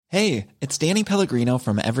Hey, it's Danny Pellegrino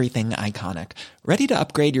from Everything Iconic. Ready to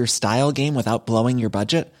upgrade your style game without blowing your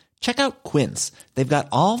budget? Check out Quince. They've got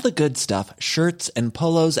all the good stuff, shirts and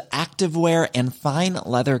polos, activewear, and fine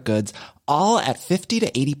leather goods, all at 50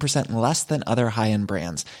 to 80% less than other high-end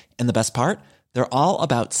brands. And the best part? They're all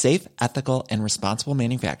about safe, ethical, and responsible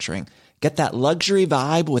manufacturing. Get that luxury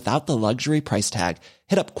vibe without the luxury price tag.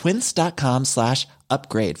 Hit up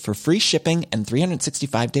quince.com/upgrade for free shipping and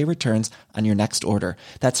 365-day returns on your next order.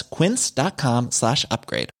 That's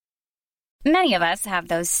quince.com/upgrade. Many of us have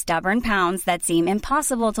those stubborn pounds that seem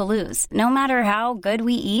impossible to lose, no matter how good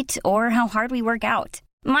we eat or how hard we work out.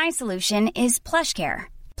 My solution is PlushCare.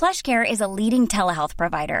 PlushCare is a leading telehealth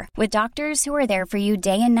provider with doctors who are there for you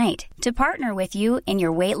day and night to partner with you in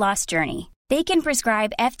your weight loss journey. They can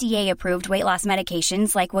prescribe FDA-approved weight loss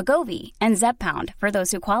medications like Wegovy and Zepbound for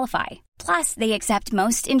those who qualify. Plus, they accept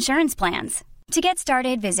most insurance plans. To get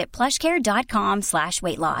started, visit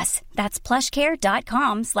plushcare.com/weightloss. That's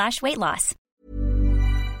plushcare.com/weightloss.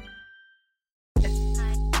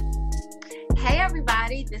 Hey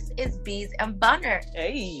everybody, this is Bees and Bunner.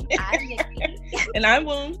 Hey. I'm Nikki. And I'm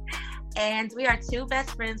Woon. And we are two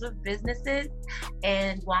best friends with businesses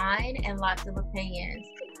and wine and lots of opinions.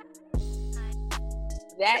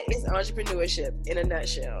 That is entrepreneurship in a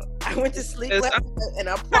nutshell. I went to sleep last night and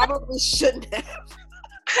I probably shouldn't have.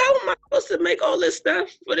 How am I supposed to make all this stuff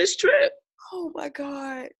for this trip? Oh my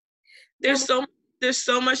God. There's so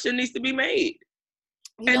much that needs to be made.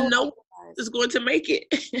 And no one is going to make it.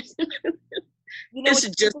 It's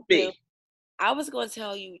just me. I was going to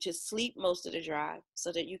tell you to sleep most of the drive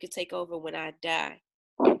so that you could take over when I die.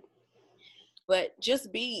 But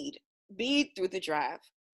just bead through the drive.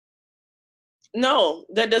 No,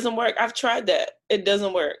 that doesn't work. I've tried that. It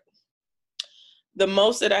doesn't work. The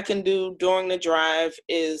most that I can do during the drive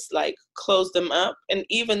is like close them up. And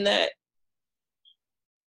even that,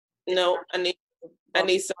 no, I need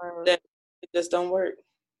something that it just don't work.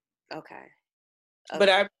 Okay. But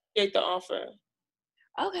I appreciate the offer.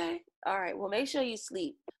 Okay. All right. Well, make sure you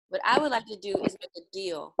sleep. What I would like to do is make a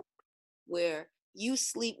deal where you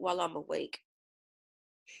sleep while I'm awake.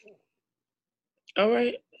 All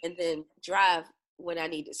right. And then drive when I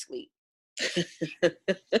need to sleep.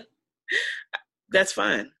 That's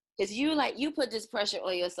fine. Because you put this pressure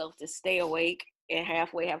on yourself to stay awake and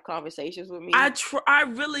halfway have conversations with me. I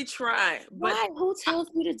really try. But why? Who tells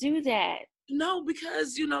you to do that? No,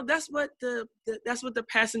 because that's what the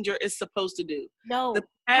passenger is supposed to do. No. The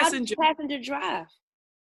passenger How does the passenger drive?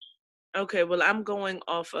 Okay, well, I'm going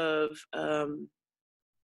off of the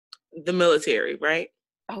military, right?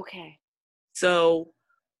 Okay. So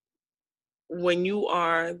when you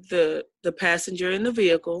are the passenger in the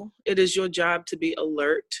vehicle, it is your job to be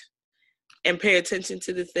alert and pay attention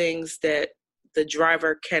to the things that the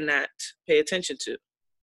driver cannot pay attention to.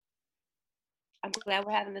 I'm glad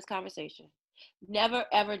we're having this conversation. Never,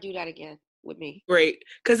 ever do that again with me. Great.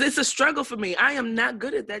 Because it's a struggle for me. I am not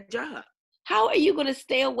good at that job. How are you going to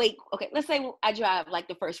stay awake? Okay, let's say I drive like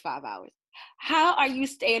the first 5 hours. How are you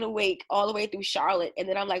staying awake all the way through Charlotte? And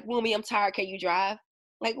then I'm like, Woomy, I'm tired. Can you drive?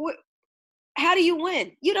 Like, what? How do you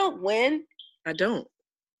win? You don't win. I don't.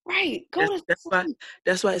 Right.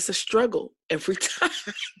 That's why it's a struggle every time.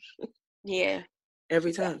 Yeah.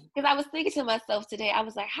 Every time. Because I was thinking to myself today, I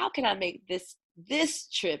was like, how can I make this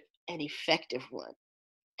trip an effective one?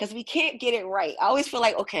 Because we can't get it right. I always feel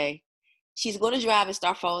like, okay, she's going to drive and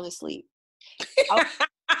start falling asleep. How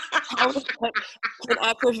can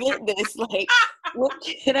I prevent this? Like, what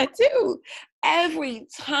can I do? Every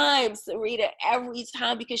time, Sarita, every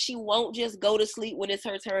time, because she won't just go to sleep when it's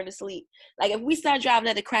her turn to sleep. Like, if we start driving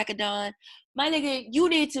at the crack of dawn, my nigga, you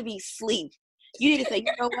need to be asleep. You need to say,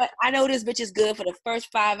 you know what? I know this bitch is good for the first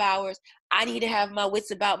 5 hours. I need to have my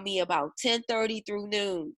wits about me about 10:30 through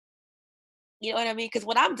noon. You know what I mean? Because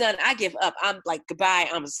when I'm done, I give up. I'm like, goodbye,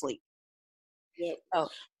 I'm asleep. Yep. Oh,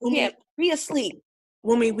 yeah, be asleep.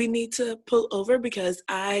 Wumi, we need to pull over because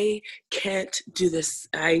I can't do this.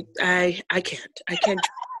 I can't.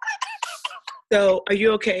 So, are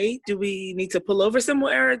you okay? Do we need to pull over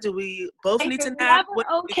somewhere? Do we both need to nap?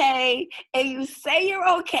 Okay, and you say you're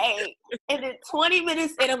okay, and then 20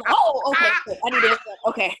 minutes in, I'm like, oh, okay, I need to.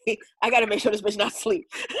 Okay, I got to make sure this bitch not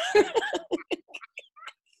asleep.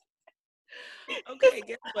 Okay,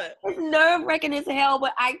 guess what? It's nerve-wracking as hell,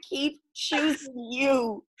 but I keep choosing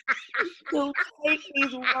you to take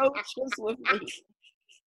these road trips with me.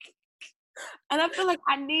 And I feel like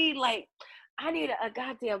I need a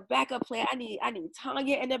goddamn backup plan. I need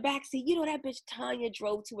Tanya in the backseat. You know that bitch Tanya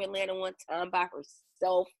drove to Atlanta one time by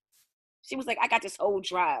herself. She was like, I got this whole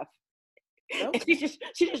drive. Okay. And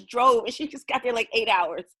she just drove and she just got there like 8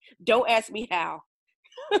 hours. Don't ask me how.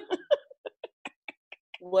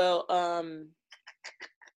 Well,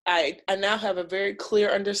 I now have a very clear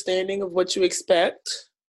understanding of what you expect.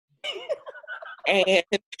 And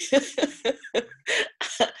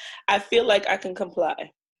I feel like I can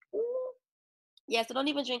comply. Yeah, so don't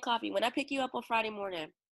even drink coffee. When I pick you up on Friday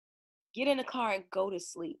morning, get in the car and go to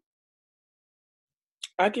sleep.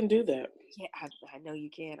 I can do that. Yeah, I know you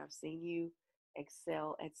can. I've seen you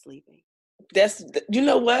excel at sleeping. That's, you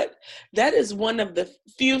know what? That is one of the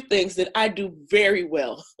few things that I do very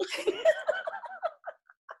well.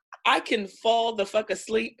 I can fall the fuck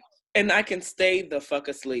asleep and I can stay the fuck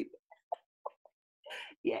asleep.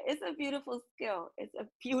 Yeah, it's a beautiful skill. It's a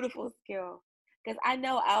beautiful skill. Because I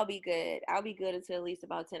know I'll be good. I'll be good until at least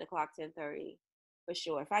about 10 o'clock, 10:30, for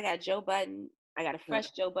sure. If I got Joe Budden, I got a fresh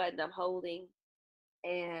Joe Budden I'm holding,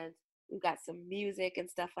 and we've got some music and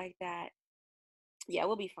stuff like that. Yeah,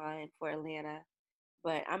 we'll be fine for Atlanta.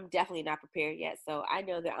 But I'm definitely not prepared yet. So I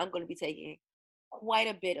know that I'm going to be taking quite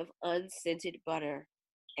a bit of unscented butter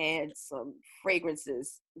and some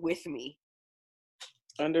fragrances with me.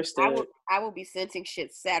 Understood. I will be scenting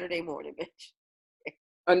shit Saturday morning, bitch.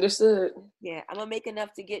 Understood. Yeah, I'm gonna make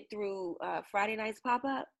enough to get through Friday night's pop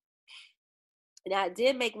up. And I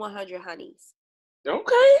did make 100 honeys.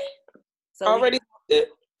 Okay. So already.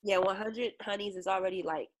 Yeah, 100 honeys is already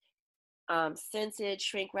like scented,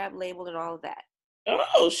 shrink wrap labeled, and all of that.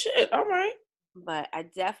 Oh shit! All right. But I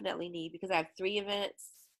definitely need, because I have 3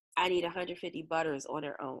 events, I need 150 butters on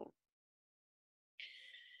their own.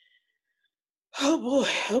 Oh boy.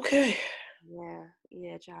 Okay.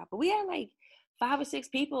 Yeah, child. But we had like 5 or 6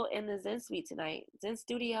 people in the Zen Suite tonight, Zen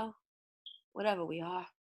Studio, whatever we are.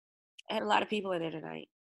 I had a lot of people in there tonight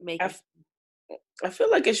making. I feel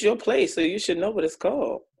like it's your place, so you should know what it's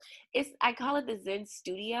called. I call it the Zen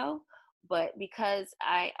Studio, but because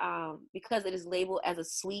it is labeled as a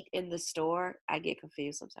suite in the store, I get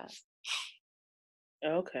confused sometimes.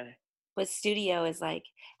 Okay. But studio is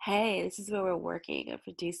hey, this is where we're working and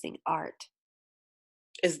producing art.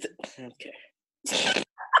 Okay.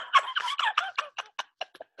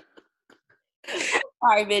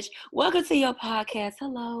 All right, bitch. Welcome to your podcast.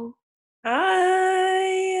 Hello.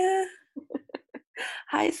 Hi.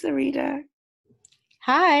 Hi, Sarita.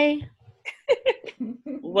 Hi.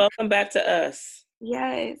 Welcome back to us.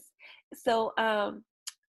 Yes. So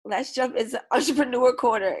let's jump into entrepreneur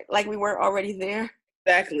corner like we weren't already there.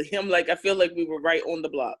 Exactly. I feel like we were right on the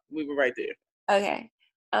block. We were right there. Okay.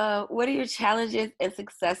 What are your challenges and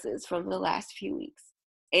successes from the last few weeks?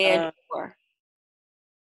 And more?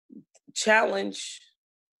 Challenge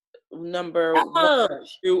number 1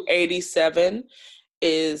 through 87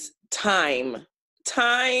 is time.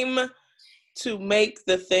 Time to make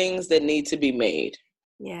the things that need to be made.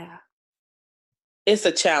 Yeah. It's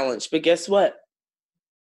a challenge, but guess what?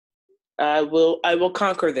 I will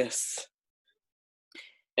conquer this.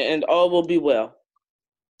 And all will be well.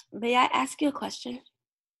 May I ask you a question?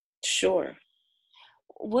 Sure.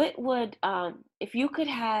 What would, if you could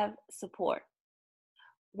have support,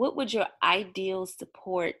 what would your ideal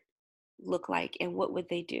support look like, and what would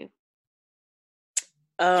they do?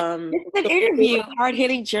 This is an interview,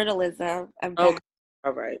 hard-hitting journalism. I'm back. Okay.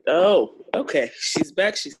 All right. Oh, okay. She's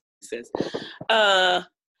back, she says. I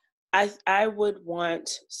would want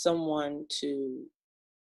someone to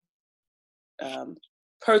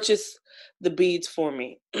purchase the beads for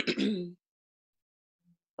me.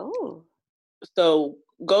 Oh. So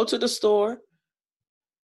go to the store,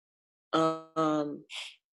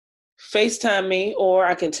 FaceTime me, or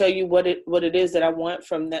I can tell you what it is that I want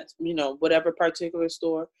from that, whatever particular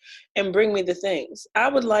store, and bring me the things. I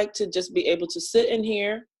would like to just be able to sit in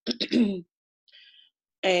here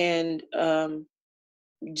and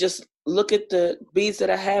just look at the beads that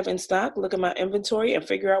I have in stock, look at my inventory, and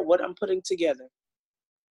figure out what I'm putting together.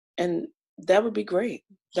 And that would be great.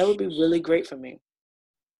 That would be really great for me.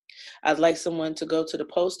 I'd like someone to go to the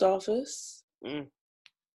post office.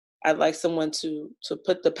 I'd like someone to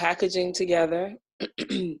put the packaging together.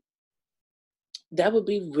 That would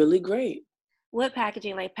be really great. What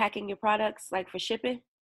packaging? Like packing your products, like for shipping?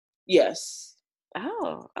 Yes.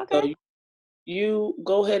 Oh, okay. So you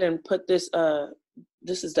go ahead and put this,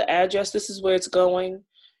 this is the address, this is where it's going.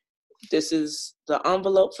 This is the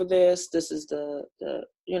envelope for this. This is the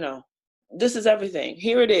this is everything.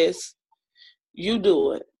 Here it is. You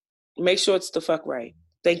do it. Make sure it's the fuck right.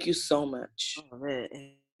 Thank you so much. Oh, man.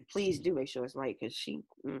 Please do make sure it's right, because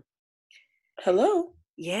Hello?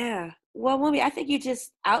 Yeah. Well, Wumi, I think you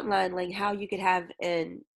just outlined like how you could have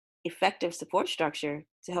an effective support structure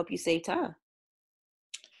to help you save time.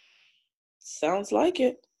 Sounds like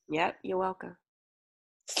it. Yep, you're welcome.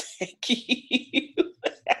 Thank you.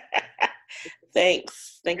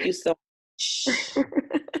 Thanks. Thank you so much.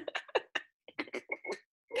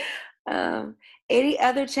 Any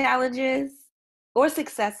other challenges or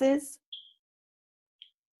successes?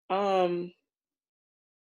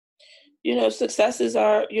 Successes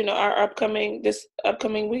are, our this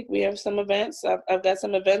upcoming week, we have some events. I've got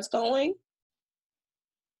some events going.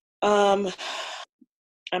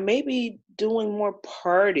 I may be doing more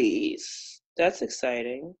parties. That's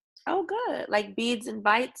exciting. Oh, good. Like beads and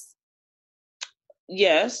bites?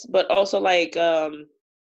 Yes, but also like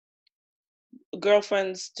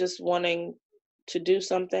girlfriends just wanting to do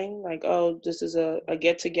something like, oh, this is a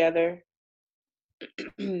get together.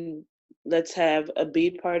 Let's have a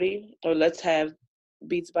bead party, or let's have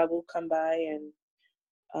Beats Bubble come by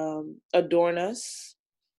and adorn us.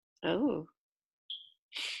 Oh,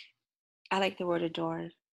 I like the word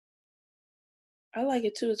adorn. I like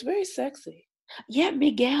it too. It's very sexy. Yeah,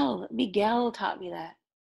 Miguel taught me that.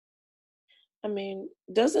 I mean,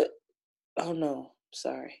 does it? Oh no,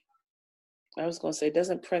 sorry. I was gonna say,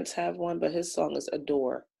 doesn't Prince have one? But his song is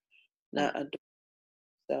Adore, not Adore.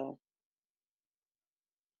 So,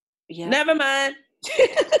 yeah. Never mind.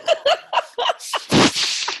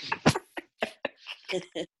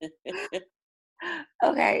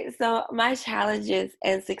 Okay, so my challenges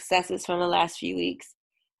and successes from the last few weeks.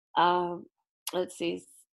 Let's see.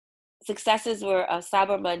 Successes were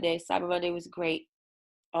Cyber Monday. Cyber Monday was great.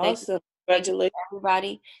 Awesome. Congratulations,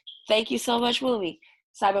 everybody. Thank you so much, Movie.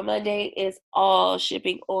 Cyber Monday is all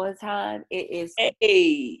shipping on time. It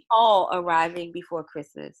is all arriving before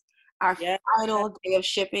Christmas. Our final day of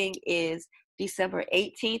shipping is December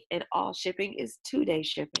 18th, and all shipping is 2-day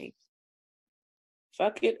shipping.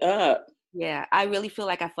 Fuck it up. Yeah, I really feel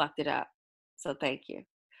like I fucked it up. So thank you.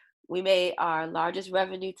 We made our largest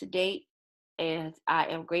revenue to date, and I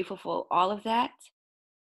am grateful for all of that.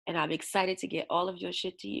 And I'm excited to get all of your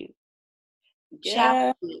shit to you.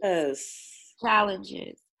 Yes.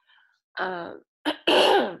 Challenges.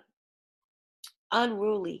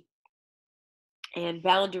 Unruly and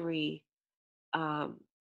boundary. Line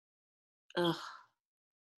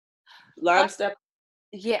step.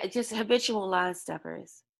 Yeah, just habitual line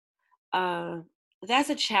steppers. That's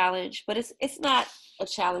a challenge, but it's not a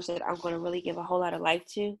challenge that I'm going to really give a whole lot of life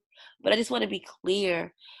to. But I just want to be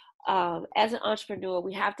clear. As an entrepreneur,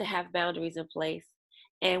 we have to have boundaries in place.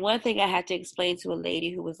 And one thing I had to explain to a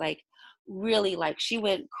lady who was like, really like, she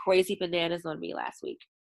went crazy bananas on me last week.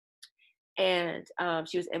 And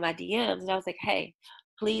she was in my DMs, and I was like, hey,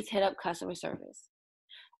 please hit up customer service.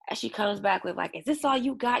 And she comes back with like, is this all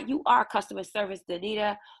you got? You are customer service,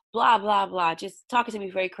 Danita, blah, blah, blah. Just talking to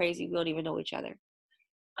me very crazy. We don't even know each other.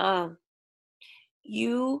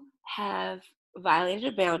 You have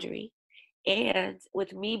violated a boundary. And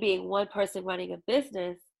with me being one person running a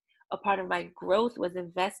business, a part of my growth was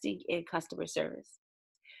investing in customer service.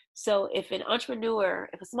 So if an entrepreneur,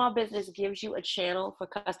 if a small business gives you a channel for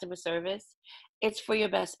customer service, it's for your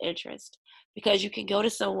best interest, because you can go to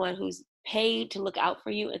someone who's paid to look out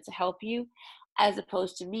for you and to help you, as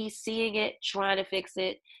opposed to me seeing it, trying to fix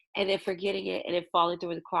it, and then forgetting it and then falling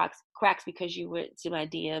through the cracks because you went to my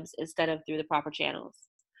DMs instead of through the proper channels.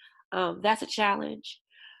 That's a challenge.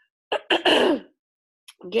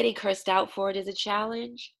 Getting cursed out for it is a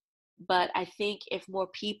challenge. But I think if more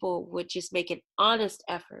people would just make an honest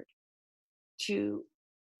effort to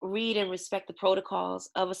read and respect the protocols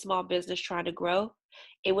of a small business trying to grow,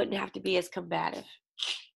 it wouldn't have to be as combative.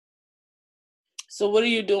 So what are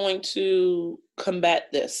you doing to combat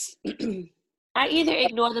this? I either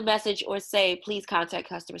ignore the message or say, please contact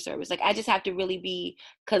customer service. Like, I just have to really be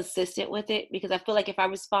consistent with it, because I feel like if I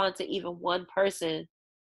respond to even one person,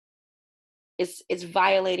 it's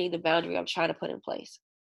violating the boundary I'm trying to put in place.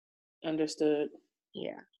 Understood.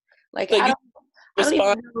 Yeah. Like, so I don't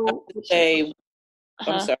even know.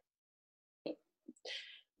 I'm sorry.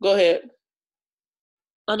 Go ahead.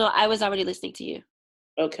 Oh, no, I was already listening to you.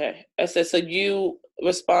 Okay. I said, so you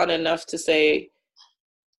respond enough to say,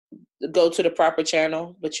 go to the proper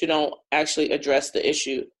channel, but you don't actually address the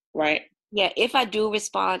issue, right? Yeah, if I do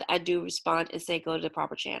respond, and say go to the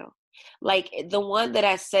proper channel. Like, the one that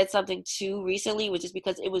I said something to recently was just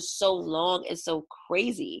because it was so long and so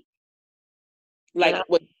crazy. Like,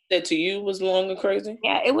 what you said to you was long and crazy?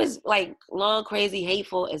 Yeah, it was like long, crazy,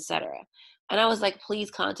 hateful, etc. And I was like,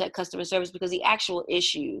 please contact customer service, because the actual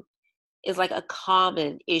issue is like a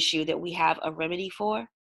common issue that we have a remedy for.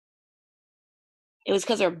 It was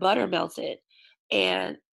because her butter melted.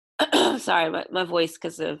 And sorry, my voice,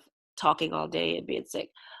 because of talking all day and being sick.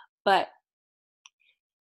 But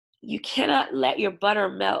you cannot let your butter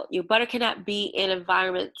melt. Your butter cannot be in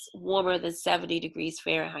environments warmer than 70 degrees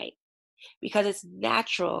Fahrenheit. because it's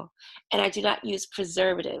natural and I do not use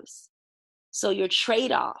preservatives. So your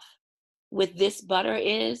trade-off with this butter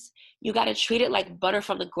is you got to treat it like butter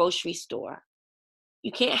from the grocery store.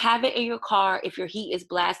 You can't have it in your car if your heat is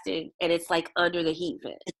blasting and it's like under the heat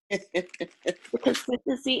vent. The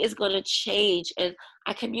consistency is going to change. And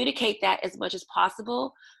I communicate that as much as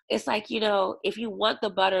possible. It's like, if you want the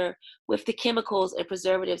butter with the chemicals and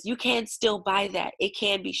preservatives, you can still buy that. It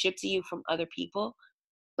can be shipped to you from other people.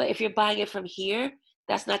 But if you're buying it from here,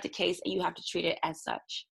 that's not the case, and you have to treat it as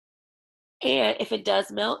such. And if it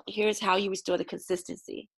does melt, here's how you restore the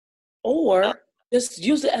consistency. Or just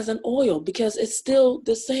use it as an oil because it's still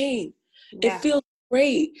the same. Yeah. It feels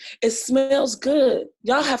great. It smells good.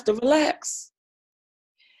 Y'all have to relax.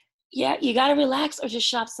 Yeah, you got to relax or just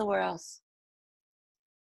shop somewhere else.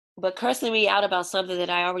 But cursing me out about something that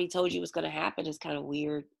I already told you was going to happen is kind of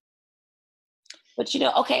weird. But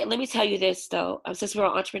okay, let me tell you this though. Since we're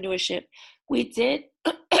on entrepreneurship, we did,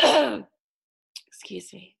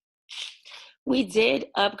 excuse me, we did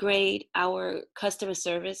upgrade our customer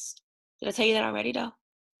service. Did I tell you that already though?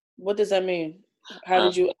 What does that mean? How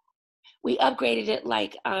did you? We upgraded it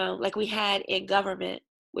like we had in government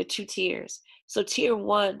with 2 tiers. So tier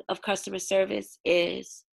 1 of customer service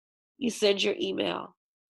is you send your email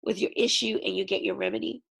with your issue and you get your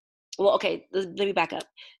remedy. Well, okay, let me back up.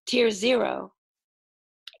 Tier 0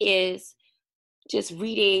 is just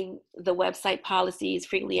reading the website policies,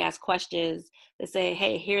 frequently asked questions that say,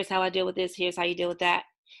 hey, here's how I deal with this, here's how you deal with that.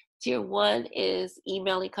 Tier 1 is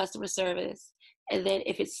emailing customer service. And then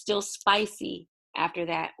if it's still spicy after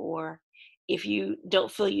that, or if you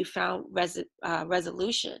don't feel you found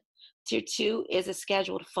resolution, tier 2 is a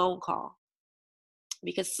scheduled phone call.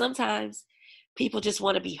 Because sometimes people just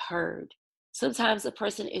want to be heard. Sometimes a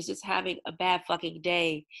person is just having a bad fucking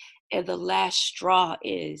day, and the last straw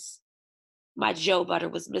is my Joe butter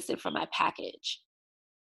was missing from my package.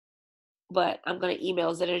 But I'm going to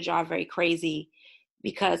email Zenderjar very crazy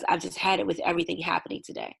because I've just had it with everything happening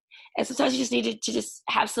today. And sometimes you just need to just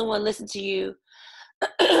have someone listen to you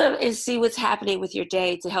and see what's happening with your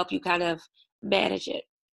day to help you kind of manage it.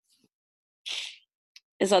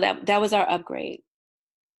 And so that was our upgrade.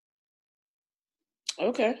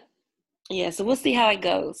 Okay. Yeah, so we'll see how it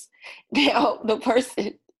goes. Now, the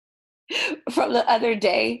person from the other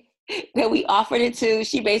day that we offered it to,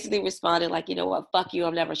 she basically responded like, you know what, fuck you,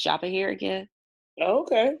 I'm never shopping here again.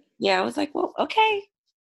 Okay. Yeah, I was like, well, okay.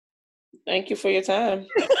 Thank you for your time.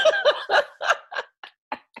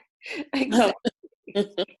 Exactly.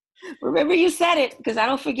 Remember you said it, because I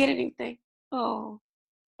don't forget anything. Oh.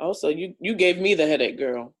 Also, you gave me the headache,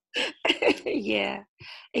 girl. Yeah,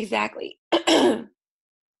 exactly.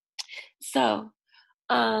 So,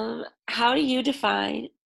 how do you define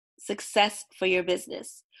success for your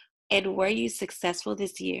business? And were you successful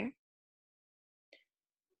this year?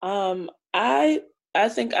 I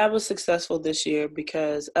think I was successful this year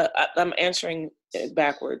because I'm answering it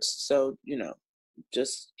backwards. So,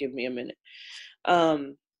 just give me a minute.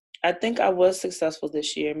 I think I was successful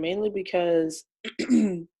this year, mainly because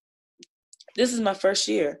this is my first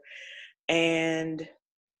year and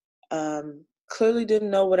clearly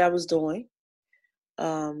didn't know what I was doing.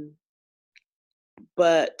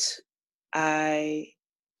 But I'll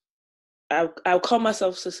call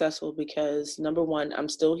myself successful because, number one, I'm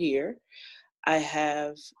still here. I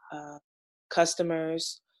have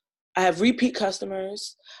customers. I have repeat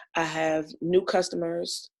customers. I have new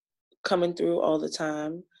customers coming through all the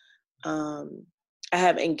time. I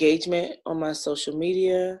have engagement on my social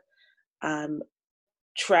media. I'm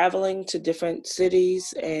traveling to different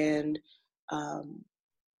cities, and I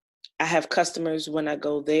have customers when I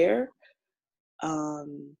go there.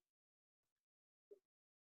 I'm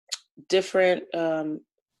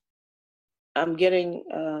getting,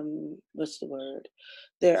 what's the word?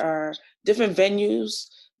 There are different venues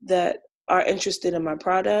that are interested in my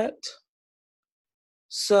product.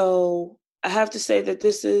 So I have to say that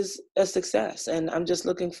this is a success, and I'm just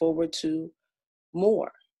looking forward to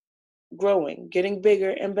more, growing, getting bigger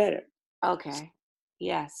and better. Okay.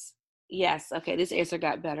 Yes. Okay, this answer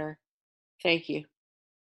got better. Thank you.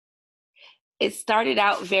 It started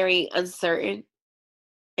out very uncertain,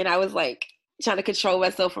 and I was like trying to control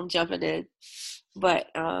myself from jumping in. But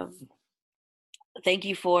thank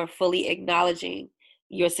you for fully acknowledging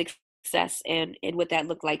your success and what that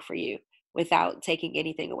looked like for you without taking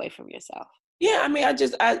anything away from yourself. Yeah, I mean,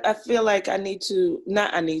 I feel like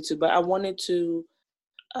but I wanted to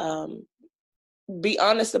be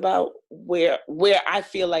honest about where I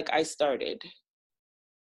feel like I started,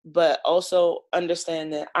 but also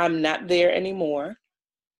understand that I'm not there anymore.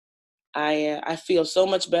 I feel so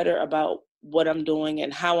much better about what I'm doing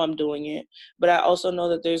and how I'm doing it. But I also know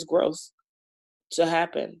that there's growth to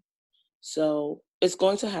happen. So it's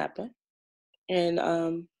going to happen.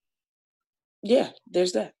 And yeah,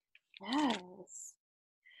 there's that. Yes.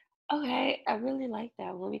 Okay, I really like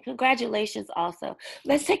that, Willie. Congratulations also.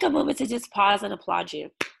 Let's take a moment to just pause and applaud you.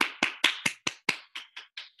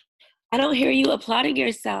 I don't hear you applauding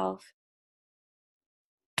yourself.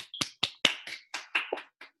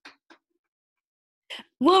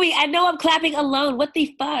 Willie, I know I'm clapping alone. What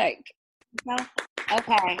the fuck? No?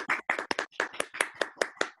 Okay.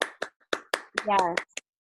 Yes,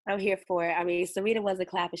 I'm here for it. I mean, Sarita wasn't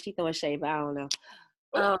clapping. She throwing shade, but I don't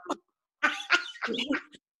know.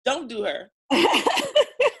 Don't do her.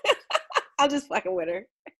 I'm just fucking with her.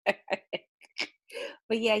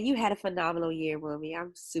 But yeah, you had a phenomenal year, Willie.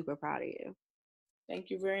 I'm super proud of you. Thank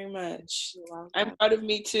you very much. You're welcome. I'm proud of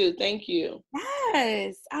me too. Thank you.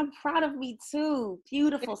 Yes, I'm proud of me too.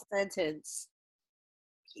 Beautiful sentence.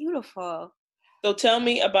 Beautiful. So tell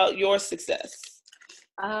me about your success.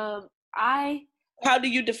 I How do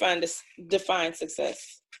you define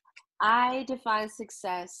success? I define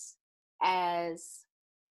success as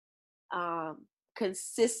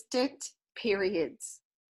consistent periods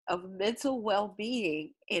of mental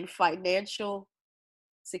well-being and financial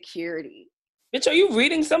security. Bitch, are you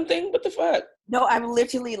reading something? What the fuck? No, I'm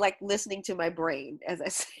literally like listening to my brain as I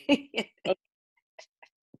say it. Okay.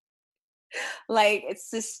 Like it's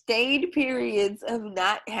sustained periods of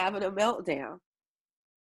not having a meltdown.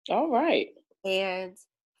 All right. And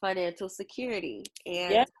financial security.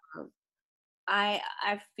 And yeah. I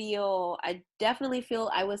definitely feel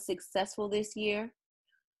I was successful this year.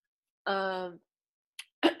 Not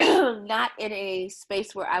in a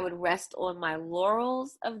space where I would rest on my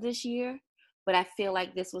laurels of this year, but I feel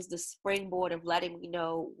like this was the springboard of letting me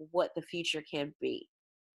know what the future can be.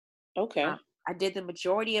 Okay. I did the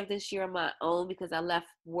majority of this year on my own because I left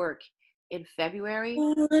work in February.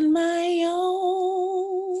 On my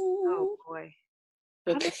own. Oh boy.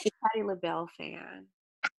 I'm a Patti LaBelle fan.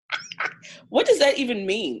 What does that even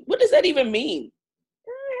mean? What does that even mean?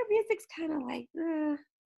 Her music's kind of like,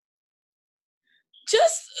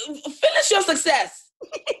 Just finish your success.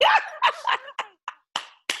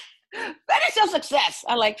 Finish your success.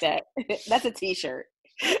 I like that. That's a t-shirt.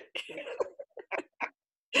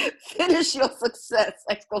 Finish your success!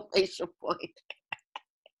 Exclamation point.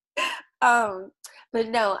 But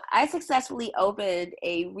no, I successfully opened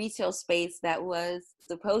a retail space that was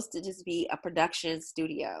supposed to just be a production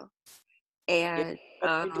studio. And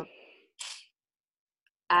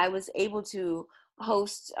I was able to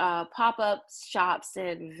host pop-up shops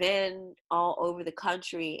and vend all over the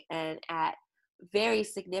country and at very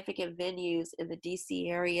significant venues in the DC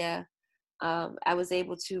area. I was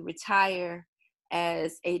able to retire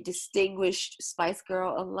as a distinguished Spice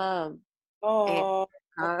Girl alum. Oh.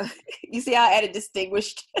 You see how I added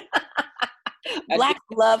distinguished? Blacks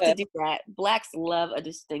love to do that. Blacks love a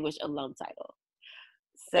distinguished alum title.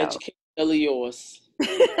 So, educationally yours.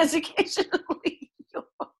 Educationally yours.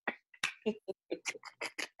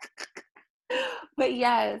 But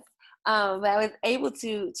yes, but I was able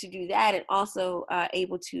to do that, and also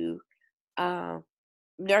able to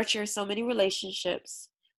nurture so many relationships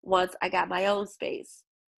once I got my own space,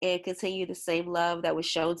 and continue the same love that was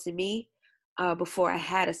shown to me before I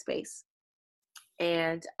had a space.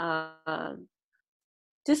 And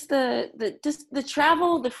just the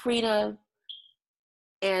travel, the freedom,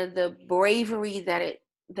 and the bravery that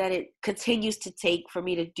it continues to take for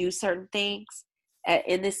me to do certain things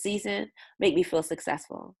in this season make me feel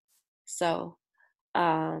successful. So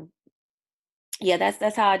yeah,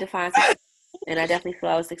 that's how I define success. And I definitely feel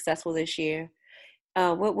I was successful this year.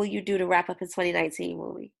 What will you do to wrap up in 2019,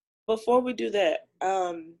 Willie? Before we do that,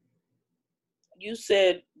 you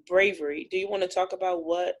said bravery. Do you want to talk about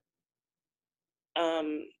what?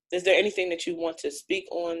 Is there anything that you want to speak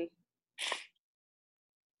on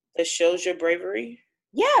that shows your bravery?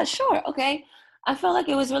 Yeah, sure. Okay. I felt like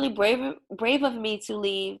it was really brave of me to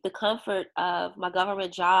leave the comfort of my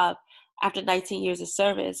government job after 19 years of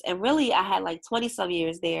service. And really, I had like 20 some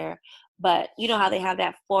years there. But you know how they have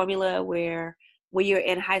that formula where when you're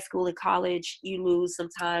in high school and college, you lose some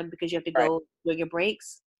time because you have to go during your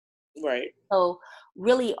breaks. Right. So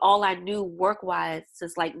really all I knew work-wise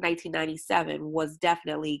since like 1997 was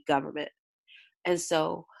definitely government. And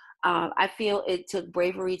so I feel it took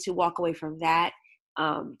bravery to walk away from that,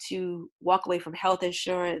 to walk away from health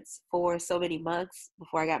insurance for so many months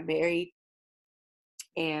before I got married,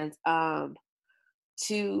 and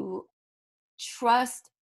to trust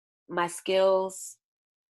my skills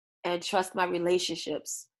and trust my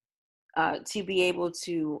relationships to be able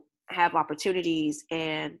to have opportunities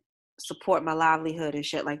and support my livelihood and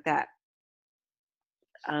shit like that.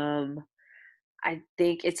 I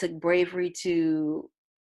think it took bravery to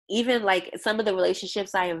even like some of the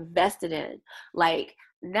relationships I invested in, like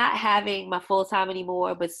not having my full time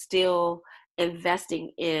anymore, but still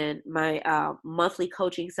investing in my monthly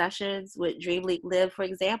coaching sessions with Dream League Live, for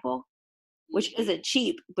example, which isn't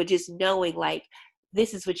cheap, but just knowing like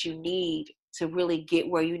this is what you need to really get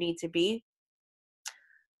where you need to be.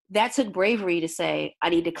 That took bravery to say, I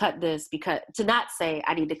need to cut this to not say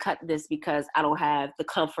I need to cut this because I don't have the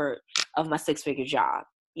comfort of my 6-figure job.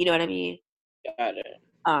 You know what I mean? Got it.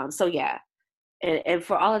 So yeah. And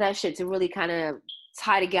for all of that shit to really kind of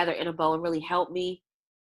tie together in a bow and really help me,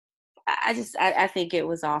 I think it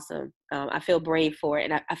was awesome. I feel brave for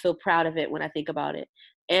it, and I feel proud of it when I think about it.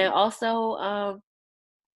 And also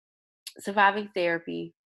surviving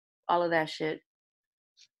therapy, all of that shit.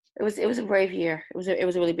 It was a brave year. It was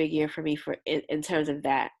a really big year for me in terms of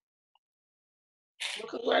that. Well,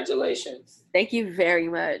 congratulations. Thank you very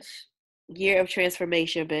much. Year of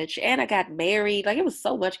transformation, bitch. And I got married. Like, it was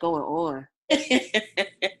so much going on.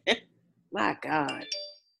 My God.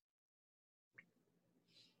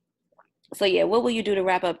 So yeah, what will you do to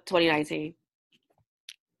wrap up 2019?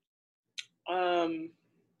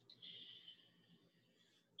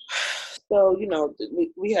 So, you know,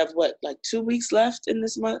 we have what, like 2 weeks left in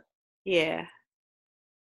this month? Yeah.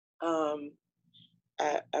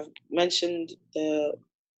 I've mentioned the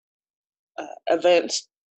events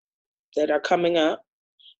that are coming up,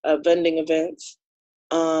 vending events.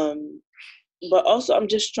 But also I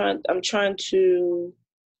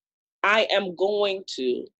am going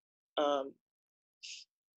to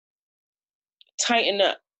tighten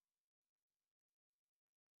up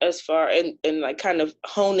as far and like kind of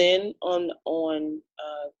hone in on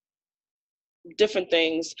different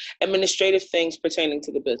things, administrative things pertaining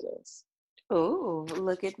to the business. Oh,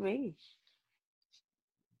 look at me.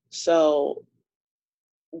 So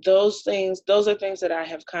those are things that I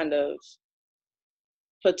have kind of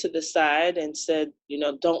put to the side and said, you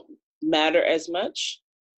know, don't matter as much,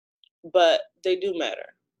 but they do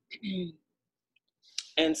matter.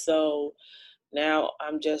 And so now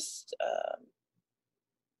I'm just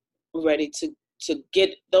ready to get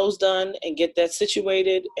those done and get that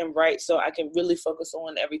situated and right so I can really focus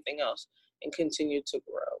on everything else and continue to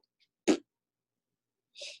grow.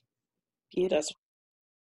 Beautiful.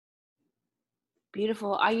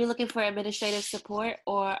 Beautiful. Are you looking for administrative support,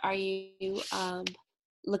 or are you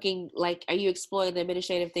looking like, are you exploring the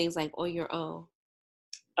administrative things like on your own?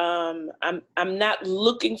 I'm not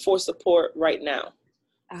looking for support right now,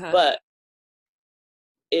 but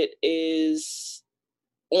it is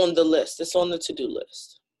on the list. It's on the to-do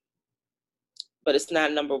list, but it's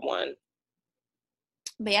not number one.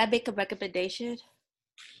 May I make a recommendation?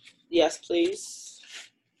 Yes, please.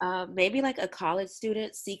 Maybe like a college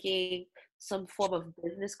student seeking some form of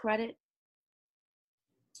business credit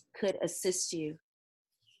could assist you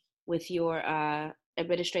with your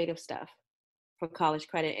administrative stuff for college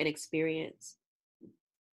credit and experience.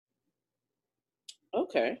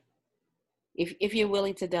 Okay. If you're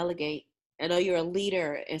willing to delegate. I know you're a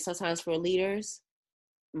leader, and sometimes for leaders,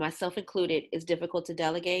 myself included, it's difficult to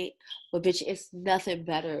delegate, but bitch, it's nothing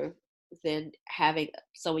better than having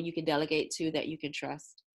someone you can delegate to that you can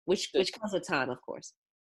trust, which comes with time, of course.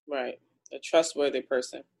 Right. A trustworthy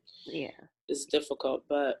person. Yeah. It's difficult,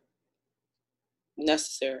 but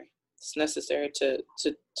necessary. It's necessary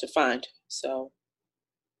to find. So,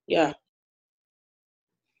 yeah.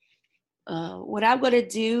 What I'm going to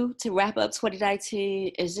do to wrap up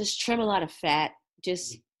 2019 is just trim a lot of fat,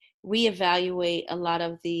 just reevaluate a lot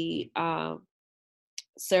of the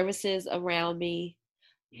services around me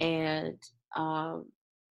and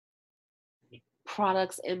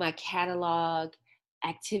products in my catalog,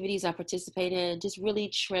 activities I participate in, just really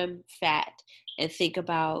trim fat and think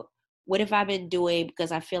about what have I been doing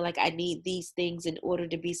because I feel like I need these things in order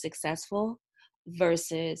to be successful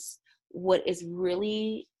versus what is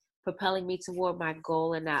really propelling me toward my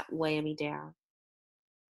goal and not weighing me down.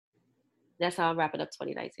 That's how I'm wrapping up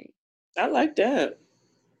 2019. I like that.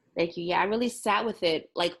 Thank you. Yeah, I really sat with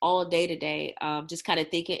it like all day today. Just kind of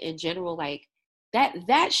thinking in general, like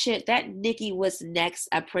that shit, that Nikki What's Next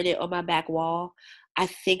I printed on my back wall. I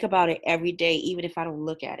think about it every day, even if I don't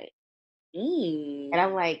look at it. And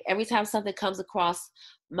I'm like, every time something comes across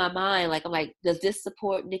my mind, like I'm like, does this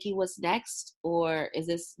support Nikki What's Next? Or is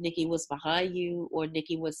this Nikki What's Behind You? Or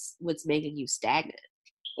Nikki What's making you stagnant?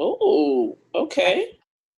 Oh, okay.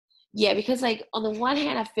 Yeah, because like on the one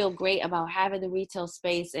hand, I feel great about having the retail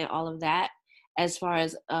space and all of that. As far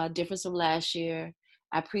as difference from last year,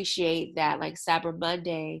 I appreciate that like Cyber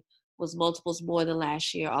Monday was multiples more than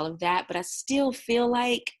last year, all of that. But I still feel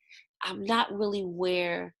like I'm not really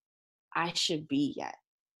where I should be yet.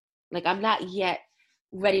 Like I'm not yet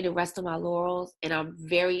ready to rest on my laurels, and I'm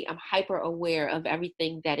hyper aware of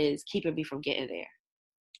everything that is keeping me from getting there.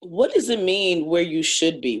 What does it mean where you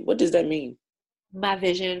should be? What does that mean? My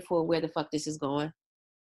vision for where the fuck this is going.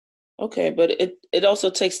 Okay, but it also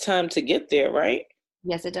takes time to get there, right?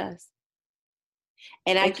 Yes, it does.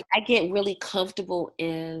 And okay. I get really comfortable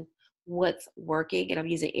in what's working, and I'm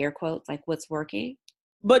using air quotes, like what's working.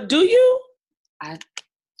 But do you? I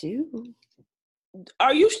do.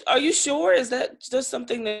 Are you sure? Is that just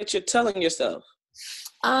something that you're telling yourself?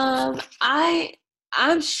 I'm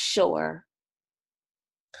sure.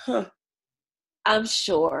 Huh. I'm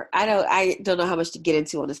sure. I don't know how much to get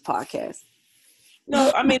into on this podcast.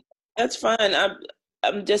 No, I mean that's fine.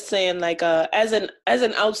 I'm just saying, like, as an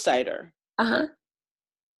outsider,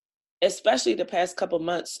 especially the past couple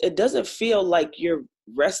months, it doesn't feel like you're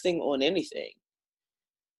resting on anything.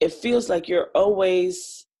 It feels like you're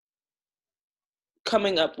always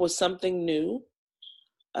coming up with something new,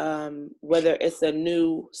 whether it's a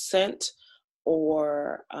new scent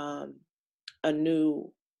or a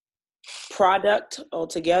new product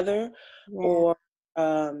altogether, or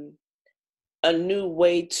a new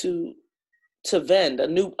way to vend, a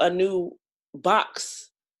new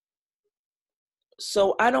box.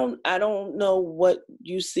 So I don't know what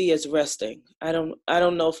you see as resting. I don't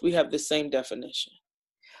know if we have the same definition.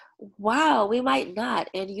 Wow, we might not.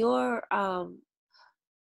 And your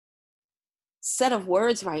set of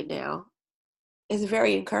words right now is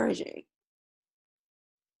very encouraging.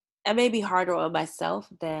 I may be harder on myself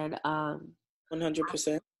than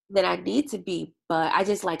 100%. than I need to be, but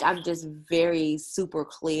I'm just very super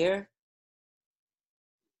clear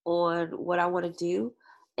on what I want to do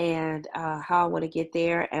and how I want to get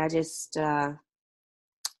there, and I just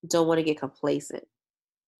don't want to get complacent.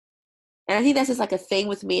 And I think that's just like a thing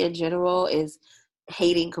with me in general, is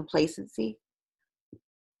hating complacency.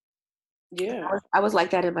 Yeah, I was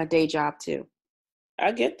like that in my day job too.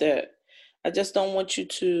 I get that. I just don't want you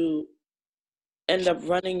to end up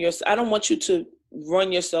I don't want you to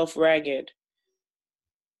run yourself ragged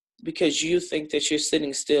because you think that you're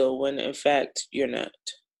sitting still when in fact you're not.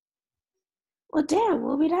 Well, damn,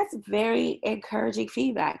 Ruby, that's very encouraging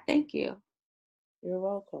feedback. Thank you. You're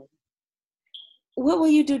welcome. What will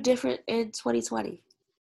you do different in 2020?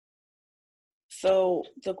 So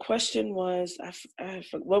the question was,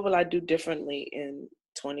 what will I do differently in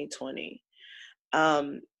 2020?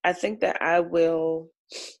 I think that I will.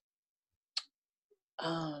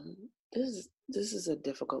 This is a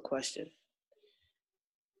difficult question.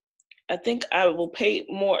 I think I will pay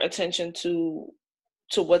more attention to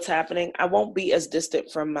what's happening. I won't be as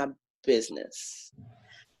distant from my business.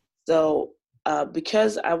 So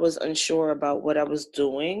because I was unsure about what I was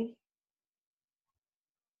doing,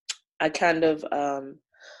 I kind of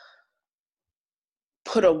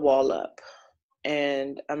put a wall up,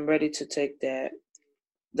 and I'm ready to take that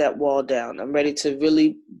wall down. I'm ready to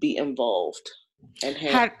really be involved. And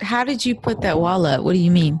how did you put that wall up? What do you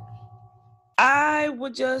mean? I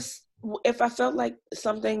would just, if I felt like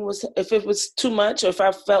if it was too much, or if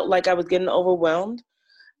I felt like I was getting overwhelmed,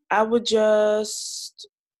 I would just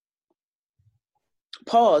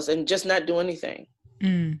pause and just not do anything.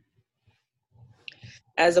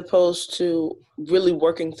 As opposed to really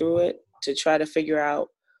working through it to try to figure out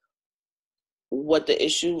what the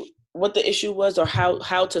issue was, or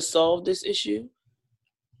how to solve this issue.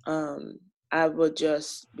 I would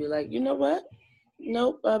just be like, you know what?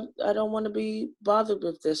 Nope, I don't want to be bothered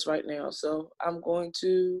with this right now. So I'm going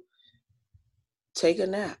to take a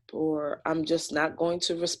nap, or I'm just not going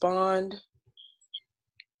to respond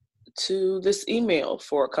to this email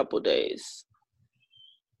for a couple days.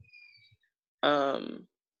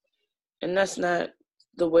 And that's not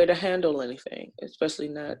the way to handle anything, especially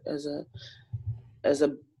not as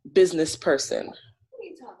a business person. What are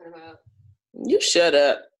you talking about? You shut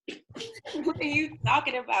up. What are you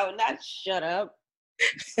talking about? Not shut up.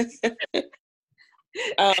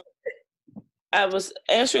 I was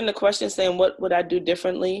answering the question saying, what would I do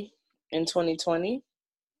differently in 2020?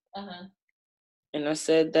 And I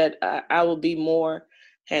said that I will be more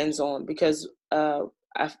hands-on, because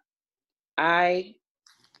I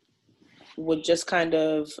would just kind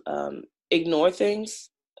of ignore things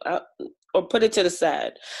or put it to the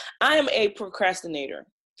side. I am a procrastinator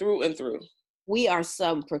through and through. We are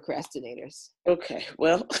some procrastinators. Okay,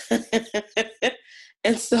 well,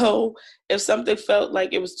 and so if something felt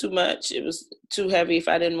like it was too much, it was too heavy, if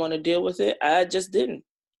I didn't want to deal with it, I just didn't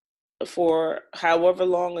for however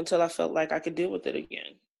long until I felt like I could deal with it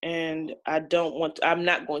again. And I'm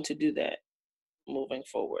not going to do that moving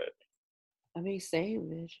forward. I mean,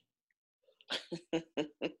 same, bitch.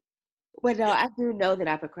 But no, I do know that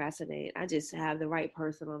I procrastinate. I just have the right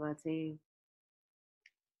person on my team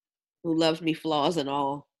who loves me, flaws and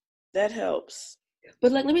all. That helps.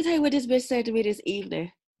 But like, let me tell you what this bitch said to me this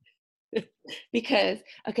evening. Because,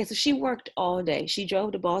 okay, so she worked all day. She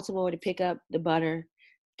drove to Baltimore to pick up the butter,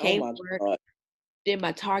 came to work, God. did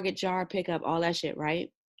my Target jar pickup, all that shit, right?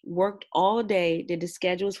 Worked all day, did the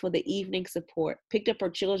schedules for the evening support, picked up her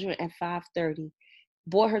children at 5:30,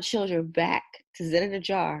 brought her children back to Zen in the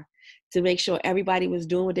Jar to make sure everybody was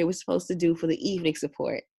doing what they were supposed to do for the evening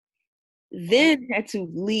support. Then had to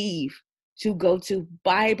leave to go to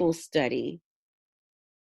Bible study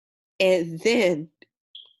and then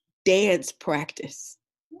dance practice.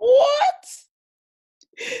 What?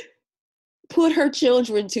 Put her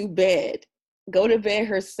children to bed, go to bed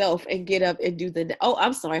herself and get up and do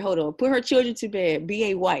I'm sorry, hold on. Put her children to bed,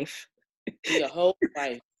 be a wife. Be a whole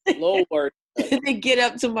wife. Lord. And then get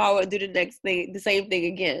up tomorrow and do the same thing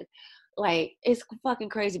again. Like, it's fucking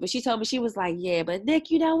crazy. But she told me, she was like, yeah, but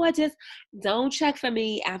Nick, you know what? Just don't check for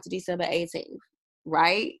me after December 18th.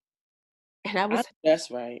 Right? And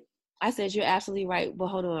that's right. I said, you're absolutely right. But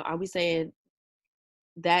hold on. Are we saying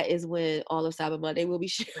that is when all of Cyber Monday will be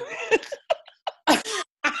shared?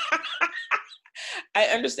 I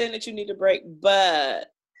understand that you need a break, but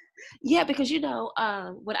yeah, because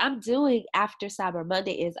what I'm doing after Cyber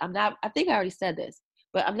Monday is I think I already said this,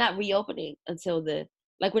 but I'm not reopening until we're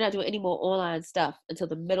not doing any more online stuff until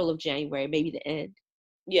the middle of January, maybe the end.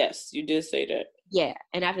 Yes, you did say that. Yeah,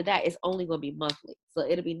 and after that, it's only going to be monthly, so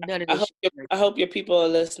it'll be none of this. I hope your people are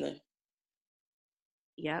listening.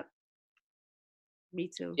 Yep. Me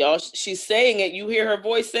too. Y'all, she's saying it. You hear her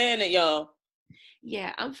voice saying it, y'all.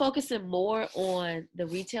 Yeah, I'm focusing more on the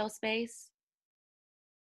retail space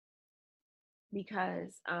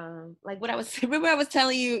because, like what I was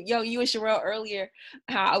telling you, you and Sherelle earlier,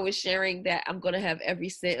 how I was sharing that I'm going to have every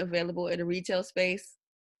cent available in the retail space.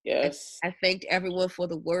 Yes. I thanked everyone for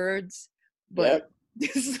the words, but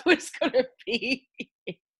This is what it's going to be.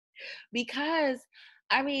 Because,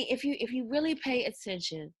 I mean, if you really pay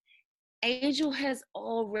attention, Angel has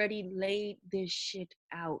already laid this shit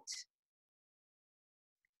out.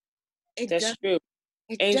 That's true.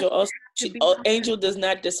 Angel does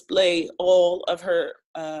not display all of her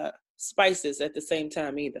spices at the same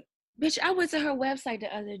time either. Bitch, I went to her website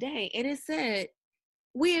the other day and it said,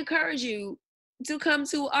 we encourage you to come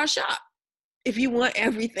to our shop if you want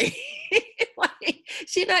everything. Like,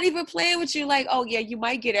 she's not even playing with you like, oh yeah, you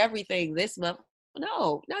might get everything this month.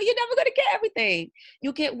 No, you're never gonna get everything.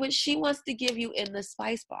 You get what she wants to give you in the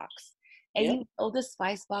spice box. And you know the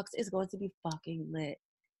spice box is going to be fucking lit.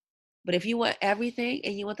 But if you want everything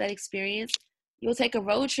and you want that experience, you'll take a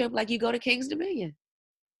road trip like you go to King's Dominion.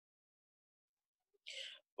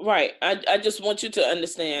 Right. I just want you to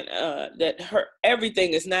understand that her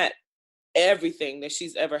everything is not everything that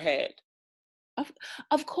she's ever had.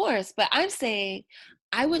 Of course, but I'm saying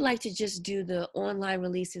I would like to just do the online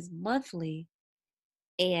releases monthly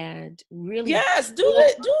and really do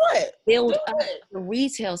it. Build up the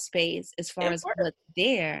retail space as far as what's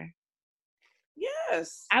there.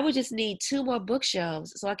 Yes. I would just need 2 more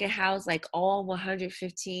bookshelves so I can house like all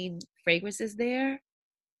 115 fragrances there.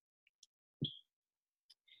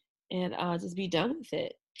 And I'll just be done with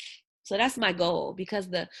it. So that's my goal, because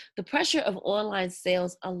the pressure of online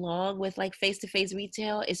sales along with like face-to-face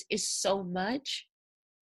retail is so much.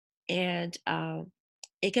 And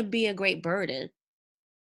it can be a great burden.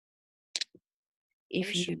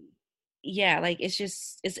 If you, like it's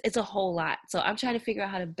just, it's a whole lot. So I'm trying to figure out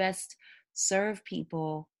how to best serve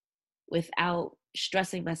people without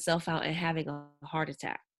stressing myself out and having a heart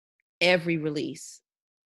attack every release,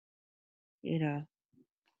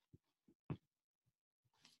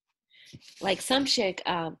 like some chick,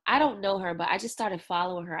 I don't know her, but I just started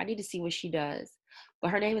following her. I need to see what she does.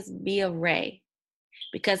 But her name is Mia Ray,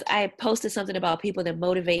 because I posted something about people that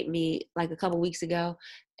motivate me like a couple weeks ago.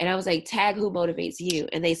 And I was like, tag who motivates you.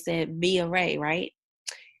 And they said Mia Ray, right?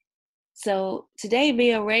 So today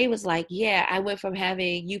Mia Ray was like, yeah, I went from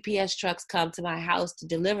having UPS trucks come to my house to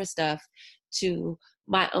deliver stuff to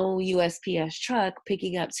my own USPS truck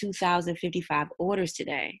picking up 2,055 orders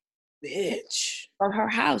today. Bitch. From her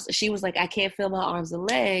house. She was like, I can't feel my arms and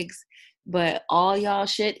legs, but all y'all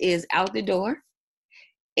shit is out the door.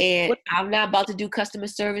 And I'm not about to do customer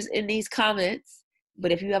service in these comments,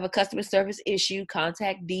 but if you have a customer service issue,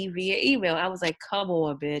 contact D via email. I was like, come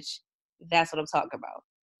on, bitch. That's what I'm talking about.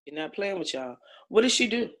 You're not playing with y'all. What does she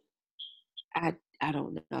do? I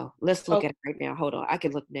don't know. Let's look at it right now. Hold on. I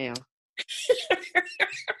can look now.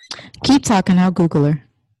 Keep talking. I'll Google her.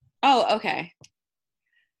 Oh, okay.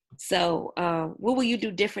 So, what will you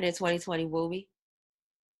do different in 2020, Wooby?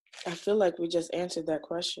 I feel like we just answered that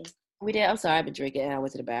question. We did. I'm sorry, I've been drinking and I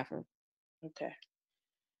went to the bathroom. Okay.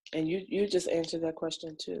 And you just answered that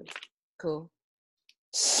question too. Cool.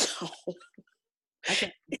 So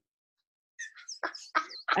Okay.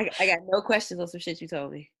 I got no questions on some shit you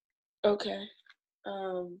told me. okay.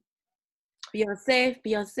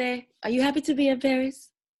 Beyonce, are you happy to be in Paris?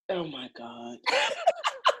 Oh my God.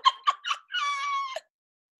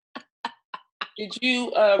 Did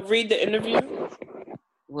you read the interview?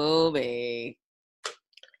 Wooby.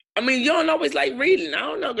 I mean, you don't always like reading. I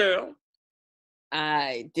don't know, girl.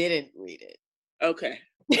 I didn't read it. Okay.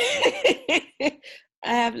 I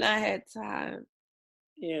have not had time.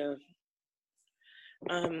 Yeah.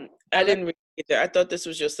 I didn't read it either. I thought this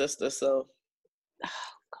was your sister, so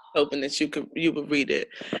hoping that you would read it,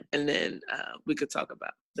 and then we could talk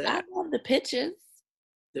about that. I love the pictures.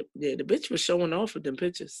 The bitch was showing off with them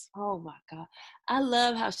pictures. Oh my God. I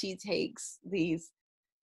love how she takes these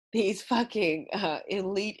fucking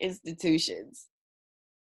elite institutions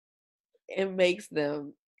and makes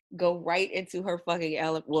them go right into her fucking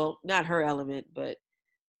element. Well, not her element, but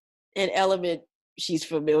an element she's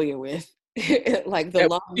familiar with. Like the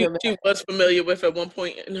longer she was familiar with at one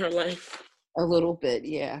point in her life. A little bit,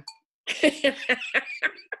 yeah.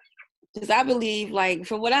 Because I believe, like,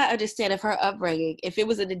 from what I understand of her upbringing, if it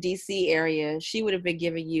was in the DC area, she would have been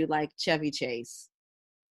giving you like Chevy Chase.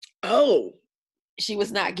 Oh. She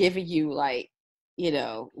was not giving you like,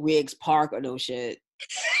 Riggs Park or no shit.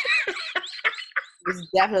 She was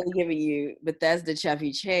definitely giving you Bethesda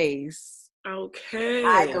Chevy Chase. Okay.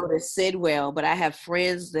 I go to Sidwell, but I have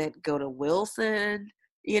friends that go to Wilson,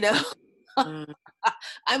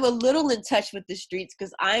 I'm a little in touch with the streets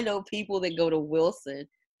because I know people that go to Wilson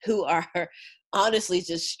who are honestly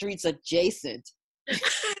just streets adjacent.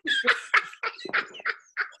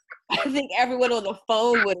 I think everyone on the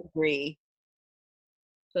phone would agree.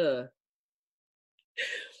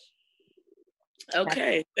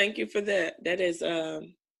 Okay, thank you for that. That is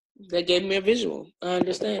that gave me a visual. I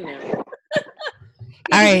understand now.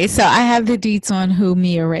 All right, so I have the deets on who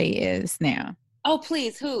Mia Ray is now. Oh,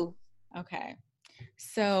 please, who? Okay.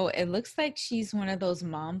 So it looks like she's one of those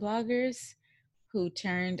mom bloggers who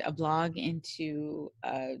turned a blog into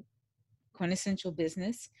a quintessential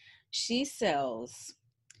business. She sells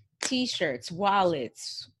t-shirts,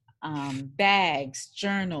 wallets, bags,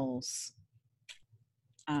 journals,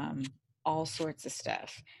 all sorts of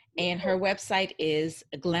stuff. And her website is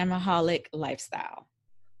Glamaholic Lifestyle.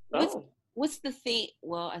 What's the theme?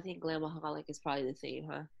 Well, I think Glamaholic is probably the theme,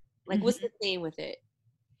 huh? Like, what's the theme with it?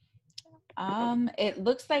 It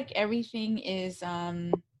looks like everything is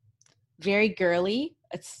very girly.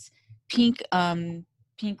 It's pink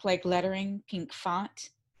like lettering, pink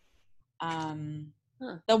font. The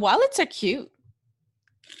wallets are cute.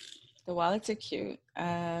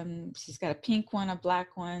 She's got a pink one, a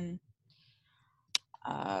black one.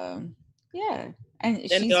 Yeah. And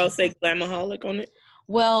they all say Glamaholic on it?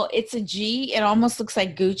 Well, it's a G. It almost looks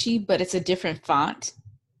like Gucci, but it's a different font.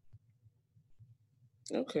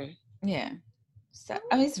 Okay. Yeah. So,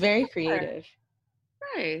 I mean, it's very creative.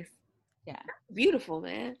 Nice. Yeah. Beautiful,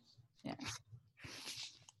 man. Yeah.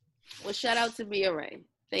 Well, shout out to Mia Ray.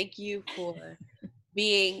 Thank you for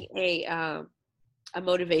being a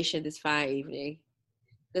motivation this fine evening.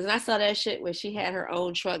 Because I saw that shit where she had her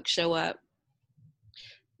own truck show up.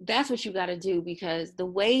 That's what you got to do, because the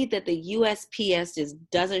way that the USPS just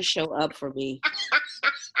doesn't show up for me.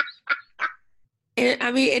 And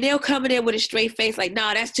and they'll come in with a straight face like,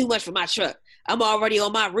 nah, that's too much for my truck. I'm already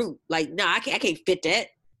on my route. Like, nah, I can't fit that.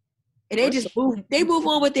 And they just move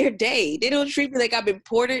on with their day. They don't treat me like I'm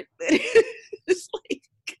important. It's like,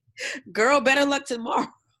 girl, better luck tomorrow.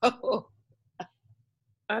 I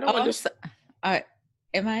don't understand.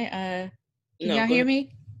 Am I can y'all hear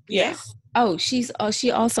me? Yes. Oh,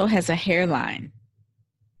 she also has a hairline.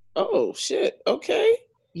 Oh shit. Okay.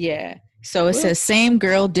 Yeah. So it says same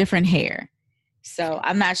girl, different hair. So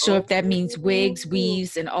I'm not sure if that means wigs,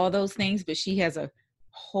 weaves, and all those things, but she has a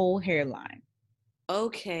whole hairline.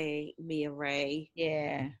 Okay, Mia Ray.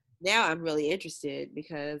 Yeah. Now I'm really interested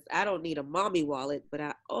because I don't need a mommy wallet, but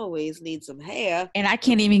I always need some hair. And I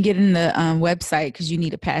can't even get in the website because you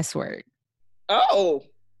need a password. Oh.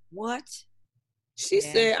 What? She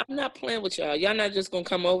said, I'm not playing with y'all. Y'all not just going to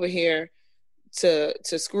come over here to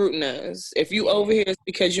scrutinize. If you over here, it's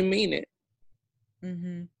because you mean it.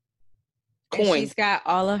 Mm-hmm. And she's got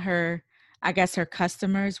all of her, I guess, her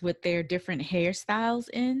customers with their different hairstyles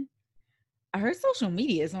in. Her social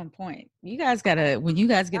media is on point. You guys gotta, when you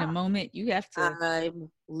guys get a moment, you have to.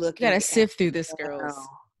 I'm looking. You gotta sift through this now. girl's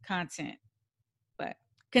content. But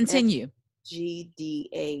continue.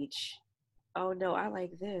 GDH. Oh no, I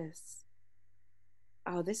like this.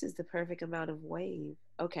 Oh, this is the perfect amount of wave.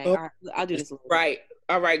 Okay, all right, I'll do this. Right.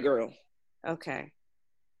 All right, girl. Okay.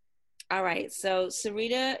 All right. So,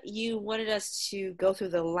 Sarita, you wanted us to go through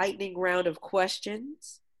the lightning round of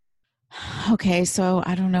questions. Okay, so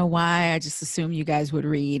I don't know why I just assumed you guys would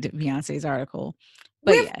read Beyonce's article,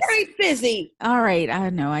 but We're yes, very busy. all right. I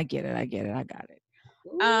know. I get it. I got it.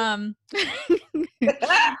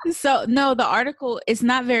 So no, the article is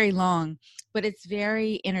not very long, but it's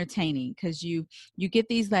very entertaining because you get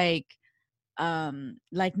these like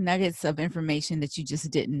nuggets of information that you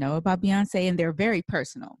just didn't know about Beyonce, and they're very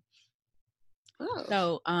personal. Oh.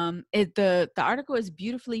 So the article is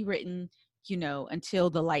beautifully written, until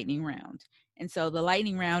the lightning round. And so the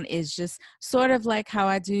lightning round is just sort of like how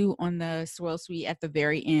I do on the Swirl Suite at the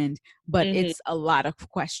very end, but it's a lot of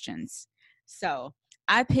questions. So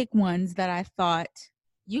I picked ones that I thought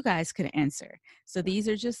you guys could answer. So these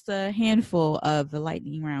are just a handful of the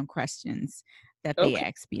lightning round questions that they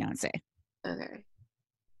asked Beyonce. Okay.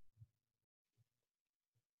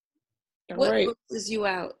 What grosses you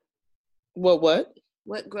out? What?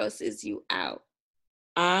 What grosses you out?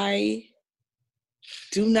 I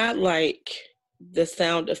do not like the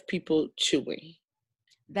sound of people chewing.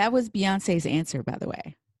 That was Beyonce's answer, by the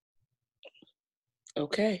way.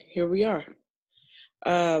 Okay, here we are.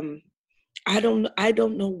 I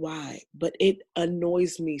don't know why, but it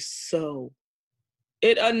annoys me so.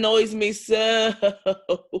 It annoys me so.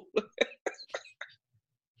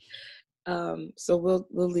 So we'll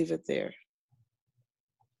leave it there.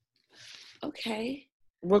 Okay.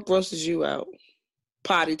 What grosses you out?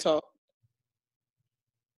 Potty talk.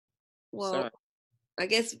 Well, sorry. I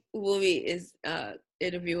guess Wumi is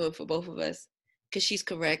interviewing for both of us because she's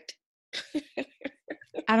correct.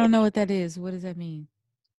 I don't know what that is. What does that mean?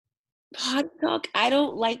 Potty talk. I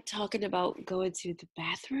don't like talking about going to the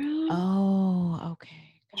bathroom. Oh,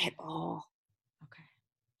 okay. At all. Okay.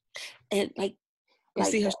 And like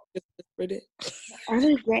see how she just whispered it?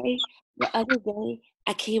 The other day,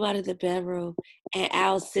 I came out of the bedroom and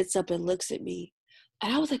Al sits up and looks at me.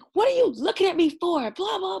 And I was like, what are you looking at me for?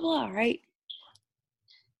 Blah, blah, blah, right?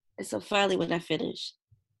 And so finally, when I finished,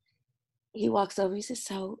 he walks over. He says,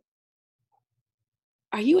 so,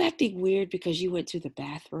 are you acting weird because you went to the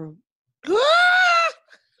bathroom?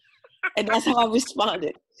 And that's how I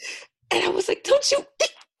responded. And I was like, don't you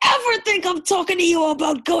ever think I'm talking to you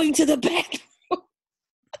about going to the bathroom?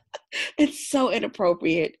 It's so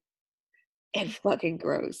inappropriate and fucking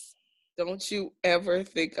gross. Don't you ever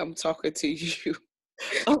think I'm talking to you?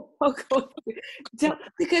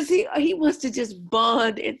 Because he wants to just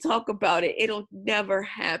bond and talk about it. It'll never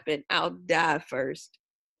happen. I'll die first.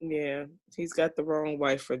 Yeah, he's got the wrong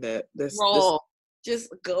wife for that. Wrong. Just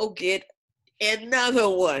go get another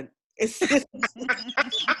one. It's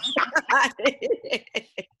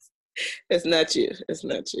not you. It's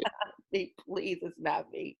not you. Please, it's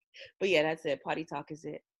not me. But yeah, that's it. Potty talk is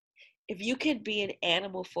it. If you could be an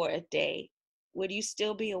animal for a day, would you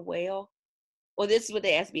still be a whale? Well, this is what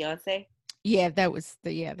they asked Beyonce. Yeah, that's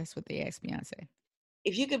what they asked Beyonce.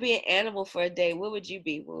 If you could be an animal for a day, what would you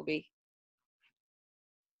be, Wooby?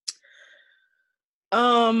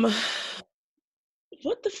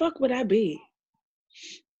 What the fuck would I be?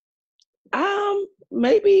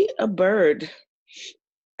 Maybe a bird.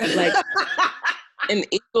 Like an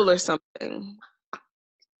eagle or something.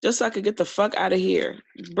 Just so I could get the fuck out of here.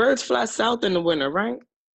 Birds fly south in the winter, right?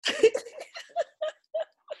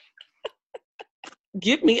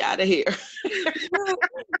 Get me out of here.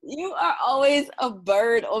 You are always a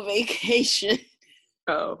bird on vacation.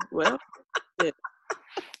 Oh, well. Yeah.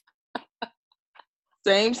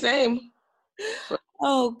 Same.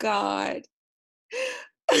 Oh, God.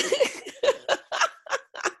 I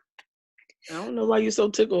don't know why you're so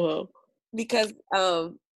tickled, ho. Because,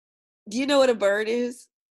 do you know what a bird is?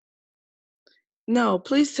 No,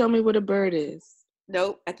 please tell me what a bird is.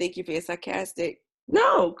 Nope, I think you're being sarcastic.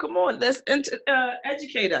 No, come on, let's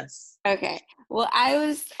educate us. Okay. Well, I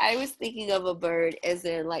was thinking of a bird as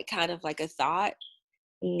in like kind of like a thought.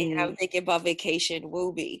 And I'm thinking about Vacation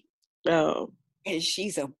Wooby. Oh. And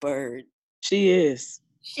she's a bird. She is.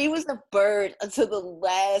 She was a bird until the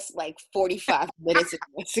last like 45 minutes of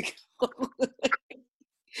Mexico.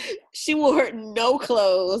 She wore no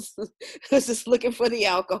clothes. Was just looking for the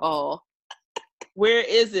alcohol. Where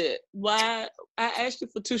is it? Why? I asked you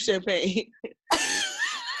for 2 champagne.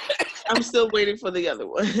 I'm still waiting for the other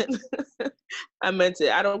one. I meant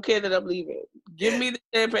it. I don't care that I'm leaving. Give me the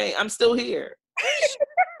champagne. I'm still here.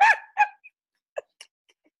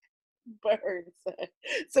 Bird.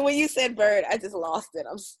 So when you said bird, I just lost it.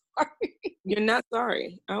 I'm sorry. You're not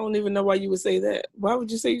sorry. I don't even know why you would say that. Why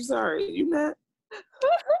would you say you're sorry? You're not.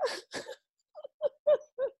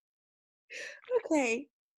 Okay.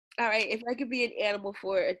 All right. If I could be an animal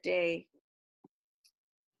for a day,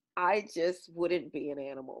 I just wouldn't be an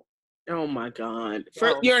animal. Oh my God.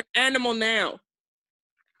 No. You're an animal now.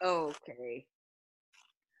 Okay.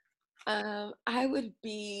 I would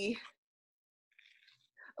be.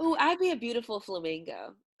 Oh, I'd be a beautiful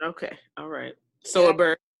flamingo. Okay. All right. So a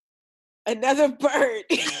bird. Another bird.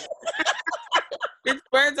 It's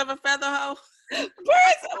birds of a feather, hoe.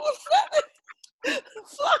 Birds of a feather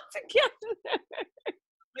flock together.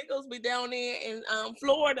 Flamingos be down there in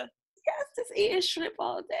Florida. Yes, just eating shrimp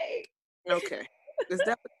all day. Okay. Is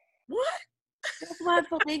that what? That's why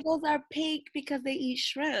flamingos are pink, because they eat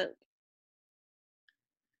shrimp.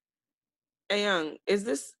 Hey, Young, is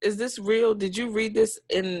this real? Did you read this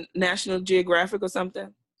in National Geographic or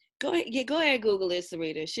something? Go ahead, go ahead and Google it,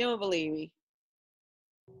 Sarita. She don't believe me.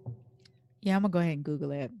 Yeah, I'm gonna go ahead and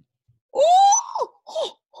Google it.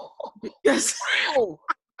 Ooh! Yes. Oh.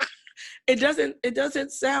 It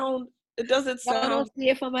doesn't sound. Y'all don't see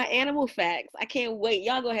it for my animal facts. I can't wait.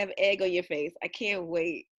 Y'all gonna have egg on your face. I can't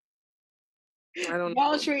wait. I don't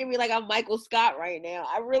Y'all know. treat me like I'm Michael Scott right now.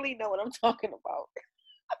 I really know what I'm talking about.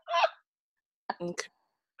 Okay.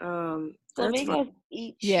 Flamingos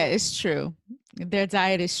eat shrimp. Yeah, it's true. Their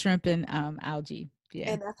diet is shrimp and algae.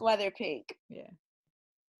 Yeah. And that's why they're pink. Yeah.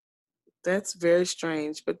 That's very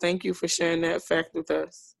strange, but thank you for sharing that fact with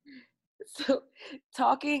us. So,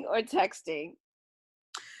 talking or texting?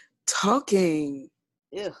 Talking.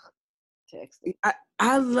 Ugh, texting.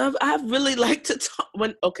 I really like to talk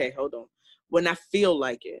hold on. When I feel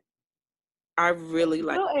like it. I really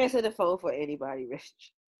like. Don't answer the phone for anybody,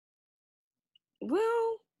 Rich.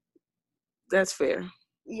 Well, that's fair.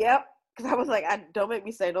 Yep, because I was like, don't make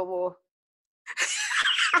me say no more.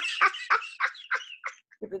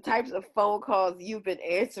 The types of phone calls you've been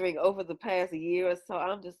answering over the past year or so,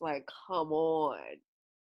 I'm just like, come on.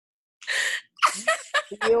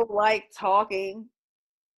 You like talking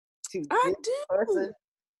to I this do. person?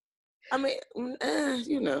 I mean,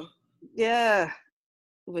 you know. Yeah.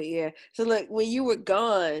 But yeah. So look, when you were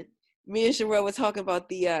gone, me and Sherelle were talking about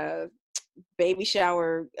the baby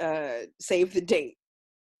shower save the date.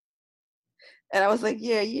 And I was like,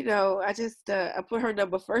 yeah, I just I put her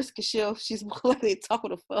number first because she's more likely to talk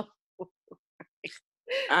on the phone.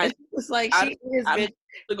 And she was like, she is, bitch.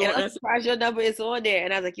 And I'm surprised your number is on there.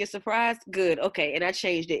 And I was like, you're surprised? Good. Okay. And I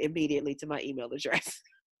changed it immediately to my email address.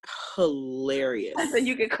 Hilarious. I said,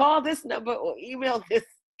 you can call this number or email this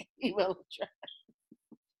email address.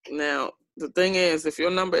 Now, the thing is, if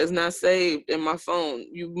your number is not saved in my phone,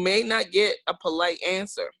 you may not get a polite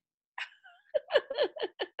answer.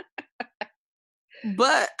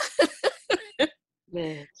 But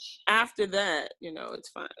after that, it's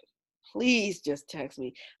fine. Please just text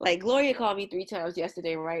me. Like, Gloria called me 3 times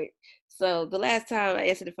yesterday, right? So the last time I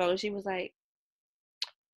answered the phone, she was like,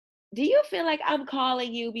 do you feel like I'm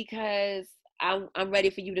calling you because I'm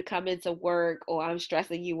ready for you to come into work, or I'm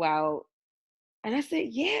stressing you out? And I said,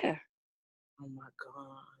 yeah. Oh my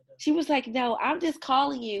God. She was like, no, I'm just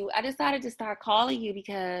calling you. I decided to start calling you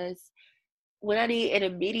because when I need an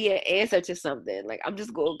immediate answer to something, like, I'm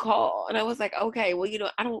just going to call. And I was like, okay, well,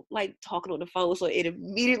 I don't like talking on the phone. So it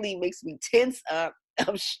immediately makes me tense up.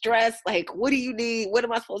 I'm stressed. Like, what do you need? What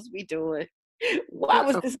am I supposed to be doing? Why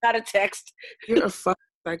was this not a text? You're a fucking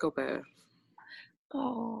psychopath.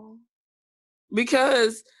 Oh.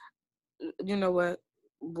 Because, you know what?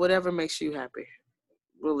 Whatever makes you happy.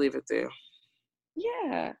 We'll leave it there.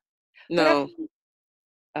 Yeah. No.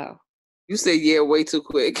 Oh. You said yeah way too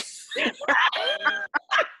quick.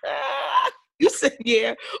 You said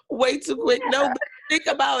yeah way too quick. No, but think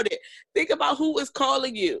about it. Think about who is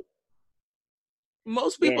calling you.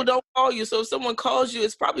 Most people don't call you, so if someone calls you,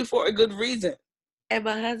 it's probably for a good reason. And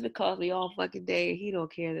my husband calls me all fucking day. He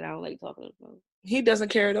don't care that I don't like talking on the phone. He doesn't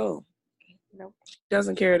care at all. Nope.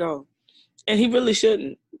 Doesn't care at all. And he really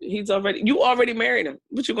shouldn't. You already married him.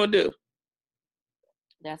 What you gonna do?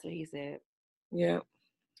 That's what he said. Yeah.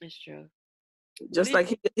 It's true. Just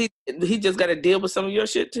like he just got to deal with some of your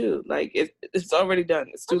shit too. Like it's already done.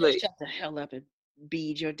 It's too late. Shut the hell up and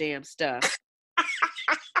bead your damn stuff.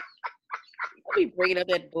 Don't be bringing up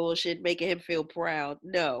that bullshit, making him feel proud.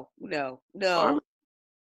 No.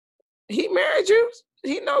 He married you.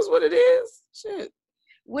 He knows what it is. Shit.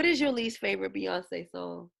 What is your least favorite Beyonce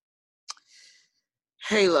song?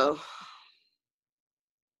 Halo.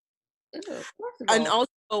 And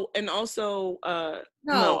also,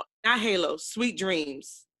 no, not Halo. Sweet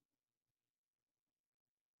Dreams.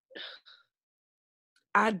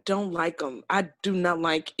 I don't like them. I do not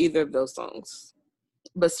like either of those songs.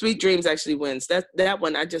 But Sweet Dreams actually wins. That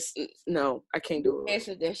one, I just no, I can't do it. You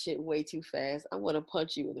answered that shit way too fast. I want to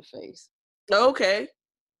punch you in the face. Okay,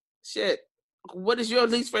 shit. What is your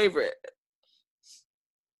least favorite?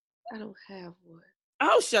 I don't have one.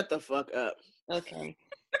 Oh, shut the fuck up. Okay,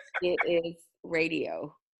 it is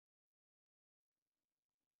Radio.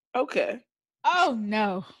 Okay. Oh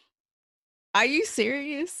no, are you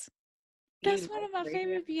serious? That's You one of like my Radio?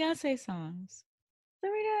 favorite Beyonce songs.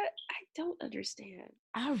 Sarita, I don't understand.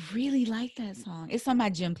 I really like that song. It's on my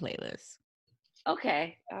gym playlist.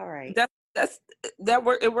 Okay, all right. That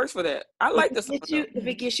work. It works for that. I like the song. If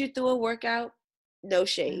it gets you through a workout, no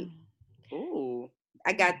shade. Ooh.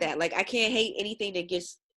 I got that. Like, I can't hate anything that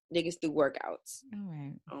gets niggas through workouts. All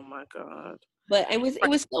right. Oh my god. But it was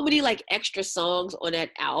so many like extra songs on that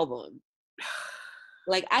album.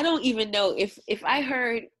 Like, I don't even know if I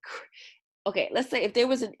heard. Okay, let's say if there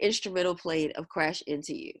was an instrumental played of "Crash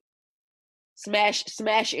Into You,"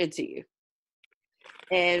 smash into you,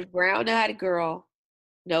 and Brown Eyed Girl,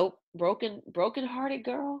 nope, broken hearted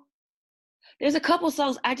girl. There's a couple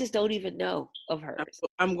songs I just don't even know of hers.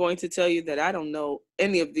 I'm going to tell you that I don't know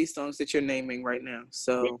any of these songs that you're naming right now.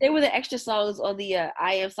 So There were the extra songs on the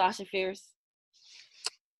 "I Am Sasha Fierce."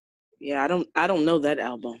 yeah, I don't know that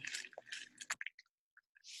album.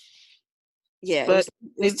 Yeah, but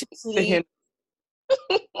it was 2 CDs.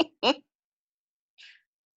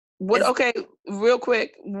 What? Okay, real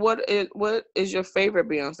quick. What is your favorite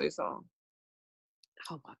Beyonce song?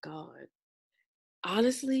 Oh my god!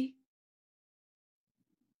 Honestly,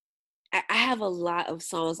 I have a lot of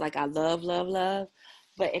songs like I love.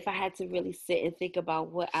 But if I had to really sit and think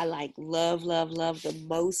about what I like love the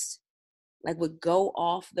most, like would go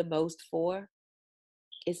off the most for,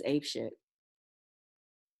 it's Ape Shit.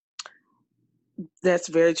 That's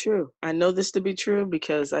very true. I know this to be true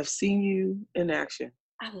because I've seen you in action.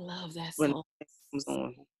 I love that When song. it comes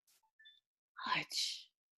on. Much.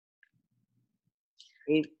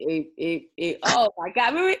 Oh my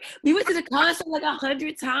god! Remember, we went to the concert like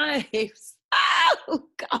 100 times. Oh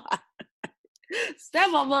god!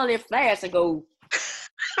 Step on money fast and go.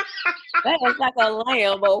 Fast like a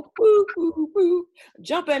lamb, oh, woo, woo, woo.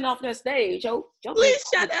 Jumping off the stage, oh, jumping. Please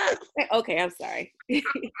shut up. Okay, I'm sorry.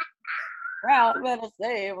 Proud better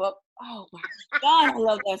save up. Oh my god, I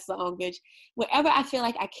love that song, bitch. Whenever I feel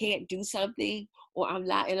like I can't do something or I'm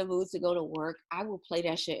not in a mood to go to work, I will play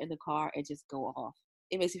that shit in the car and just go off.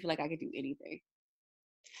 It makes me feel like I can do anything.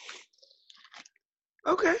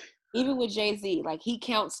 Okay. Even with Jay-Z, like he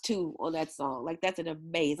counts too on that song. Like that's an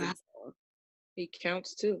amazing song. He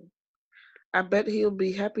counts too. I bet he'll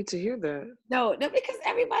be happy to hear that. No, because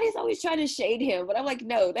everybody's always trying to shade him. But I'm like,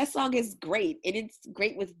 no, that song is great. And it's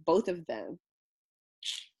great with both of them.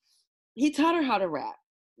 He taught her how to rap.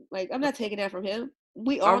 Like, I'm not taking that from him.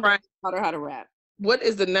 We all taught her how to rap. What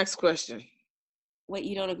is the next question? Wait,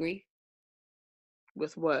 you don't agree?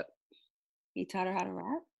 With what? He taught her how to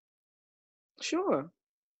rap? Sure.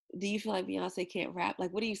 Do you feel like Beyonce can't rap?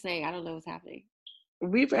 Like, what are you saying? I don't know what's happening.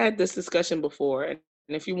 We've had this discussion before, and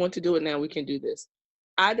if you want to do it now, we can do this.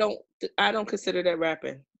 I don't consider that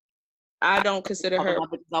rapping. I don't consider her.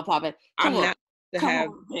 I'm not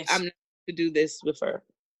to do this with her.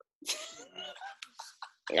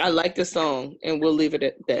 I like the song, and we'll leave it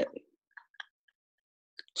at that.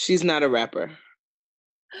 She's not a rapper.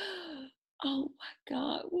 Oh my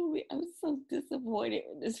God, I'm so disappointed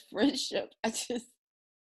in this friendship.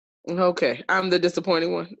 Okay, I'm the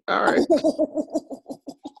disappointing one. All right.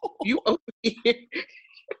 You over here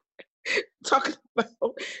talking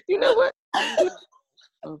about, you know what?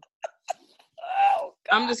 Oh,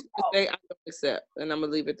 I'm just going to say I don't accept, and I'm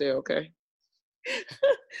going to leave it there, okay? You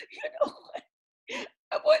know what?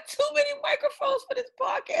 I want too many microphones for this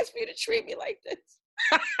podcast for you to treat me like this.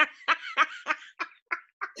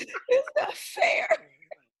 It's not fair.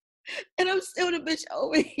 And I'm still the bitch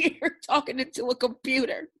over here talking into a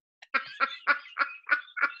computer.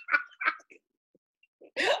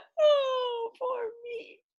 Oh, poor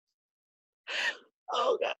me.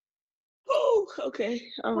 Oh, God. Oh, okay.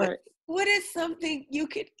 All right. What is something you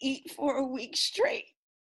could eat for a week straight?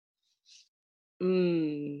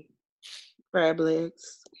 Crab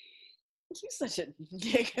legs. You're such a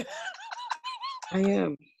nigga. I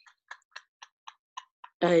am.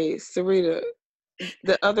 Hey, Sarita,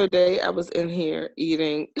 the other day I was in here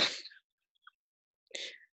eating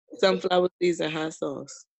sunflower seeds and hot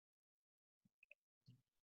sauce.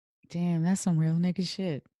 Damn, that's some real nigga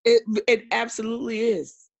shit. It absolutely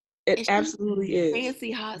is. It And she absolutely is.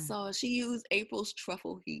 fancy hot sauce. She used April's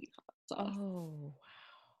truffle heat hot sauce. Oh,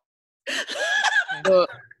 Look,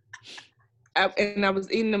 and I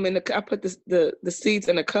was eating them in the. I put the seeds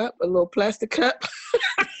in a cup, a little plastic cup,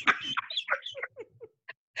 and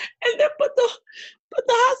then put the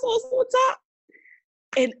hot sauce on top.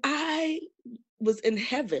 And I was in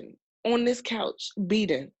heaven on this couch,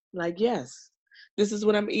 beating. Like, yes, this is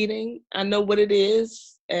what I'm eating. I know what it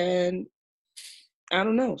is, and I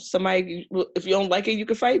don't know. Somebody, if you don't like it, you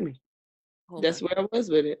can fight me. Oh That's my where I was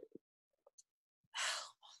with it.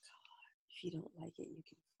 Oh my God. If you don't like it, you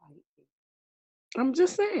can fight me. I'm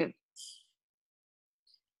just saying.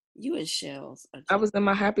 You and shells. I was in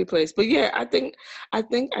my happy place. But yeah, I think I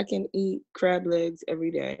can eat crab legs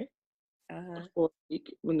every day for a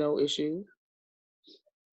week with no issue.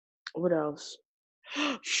 What else?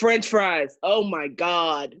 French fries. Oh my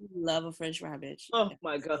God. Love a French fry, bitch. Oh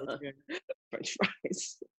my God. French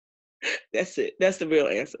fries. That's it. That's the real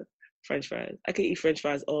answer. French fries. I could eat French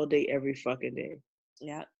fries all day, every fucking day.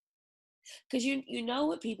 Yeah. Because you know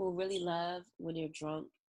what people really love when they're drunk?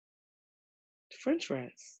 French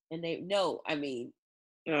fries. And you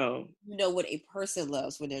Oh. you know what a person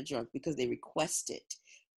loves when they're drunk because they request it.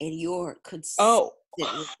 And you're Oh.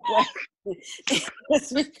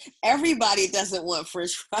 Everybody doesn't want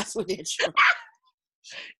French fries when they're drunk.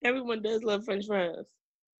 Everyone does love French fries.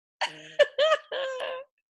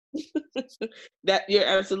 That you're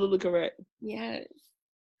absolutely correct. Yes.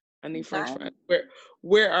 I need French fries.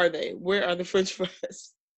 Where are they? Where are the French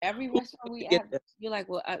fries? Every restaurant we have, you're like,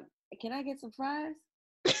 well, can I get some fries?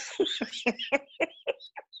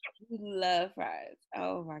 We love fries.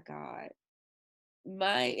 Oh my God.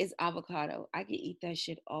 Mine is avocado. I can eat that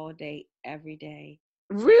shit all day, every day.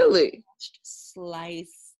 Really?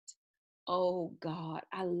 Sliced. Oh God.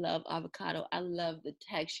 I love avocado. I love the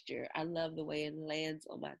texture. I love the way it lands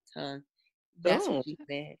on my tongue. That's what you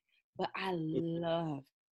said. But I love.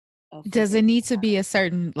 Does it need to be a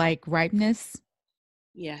certain like ripeness?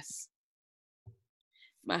 Yes.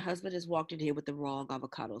 My husband has walked in here with the wrong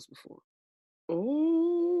avocados before.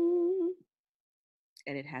 Ooh.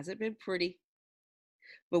 And it hasn't been pretty.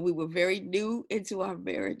 But we were very new into our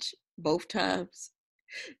marriage both times.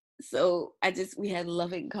 So we had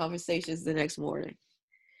loving conversations the next morning.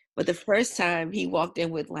 But the first time he walked in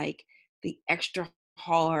with like the extra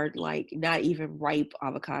hard, like not even ripe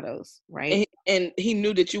avocados, right? And he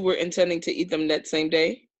knew that you were intending to eat them that same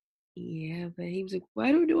day? Yeah, but he was like, well,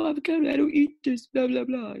 I don't know avocado. I don't eat this, blah, blah,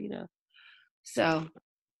 blah, So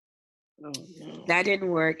that didn't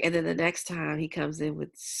work. And then the next time he comes in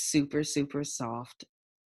with super, super soft,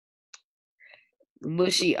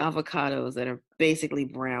 mushy avocados that are basically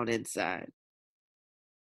brown inside.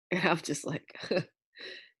 And I'm just like,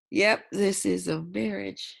 yep, this is a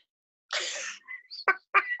marriage.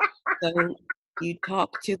 So you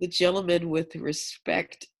talk to the gentleman with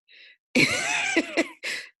respect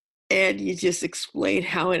and you just explain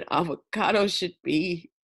how an avocado should be.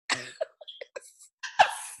 I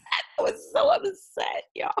was so upset,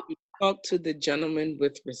 y'all. You talk to the gentleman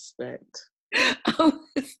with respect. I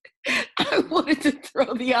wanted to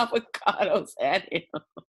throw the avocados at him.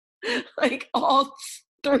 Like all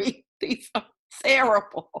three, these are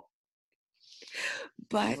terrible.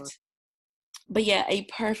 But yeah, a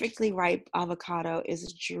perfectly ripe avocado is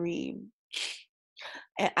a dream.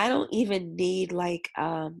 And I don't even need like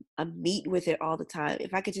a meat with it all the time.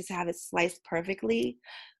 If I could just have it sliced perfectly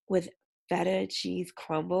with feta cheese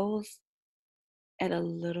crumbles and a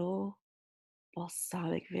little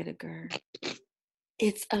balsamic vinegar.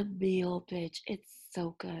 It's a meal, bitch. It's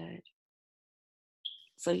so good.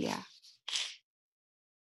 So yeah.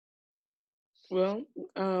 Well,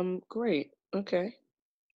 great. Okay.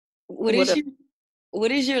 What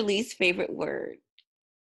is your least favorite word?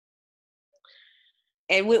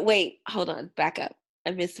 And wait, hold on, back up.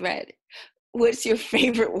 I misread. What's your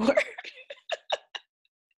favorite word?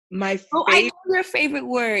 My favorite. Oh, I know your favorite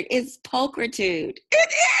word is pulchritude.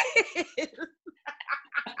 It is.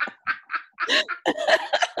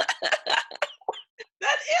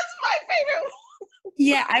 That is my favorite word.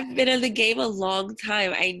 Yeah, I've been in the game a long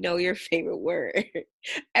time. I know your favorite word.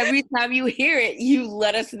 Every time you hear it, you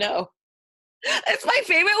let us know. It's my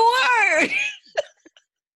favorite word.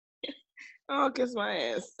 Oh, kiss my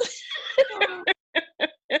ass.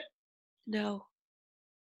 No.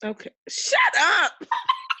 Okay. Shut up.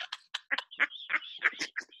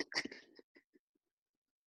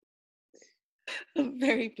 I'm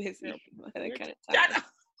very busy. That kind of time. Shut up.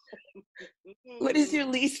 What is your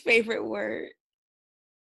least favorite word?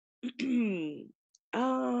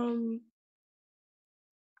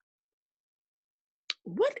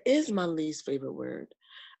 What is my least favorite word?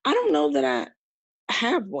 I don't know that I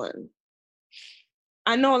have one.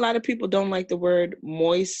 I know a lot of people don't like the word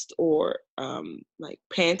moist or like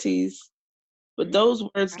panties, but those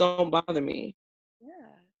words don't bother me.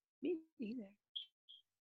 Yeah, me neither.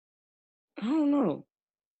 I don't know.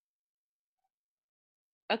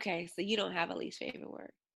 Okay, so you don't have a least favorite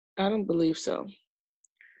word. I don't believe so.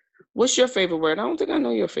 What's your favorite word? I don't think I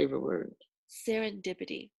know your favorite word.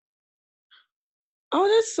 Serendipity. Oh,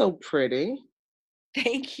 that's so pretty.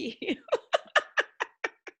 Thank you.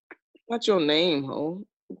 That's your name, ho.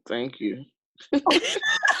 Thank you. What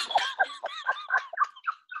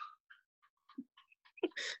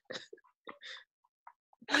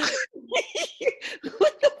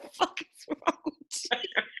the fuck is wrong with you?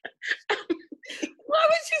 Why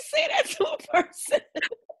would you say that to a person?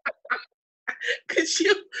 Cause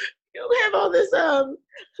you have all this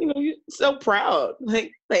you're so proud.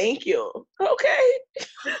 Like, thank you. Okay.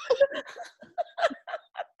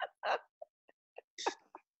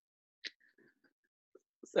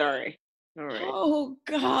 Sorry. All right. Oh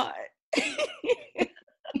God.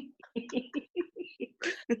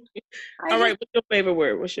 All right. What's your favorite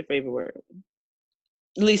word? What's your favorite word?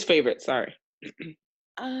 Least favorite. Sorry.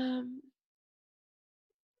 I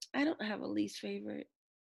don't have a least favorite.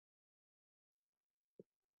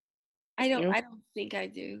 I don't think I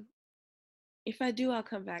do. If I do, I'll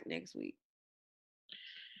come back next week.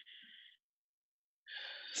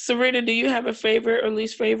 Sarita, do you have a favorite or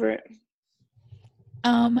least favorite?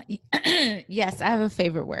 Yes, I have a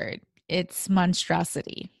favorite word. It's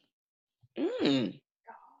monstrosity.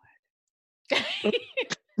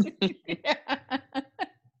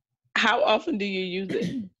 How often do you use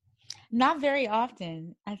it? Not very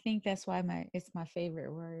often. I think that's why it's my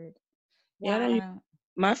favorite word. Yeah, I don't use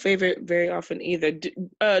my favorite very often either. Do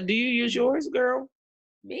you use yours, girl?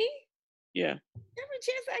 Me? Yeah. Every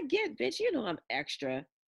chance I get, bitch. You know I'm extra.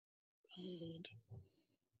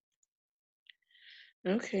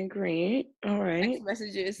 Okay, great. All right. Text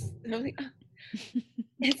messages. Like,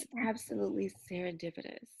 it's absolutely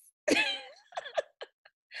serendipitous.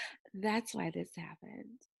 That's why this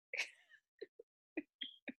happened.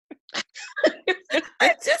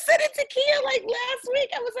 I just said it to Kia like last week.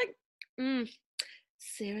 I was like,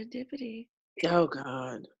 serendipity. Oh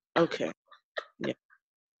God. Okay. Yeah.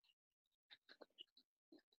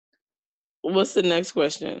 What's the next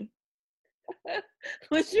question?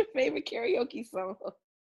 What's your favorite karaoke song?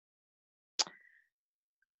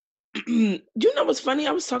 You know what's funny?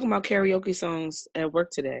 I was talking about karaoke songs at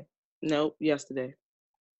work today. Nope, yesterday.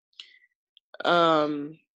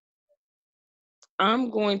 I'm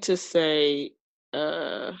going to say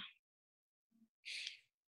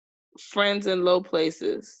Friends in Low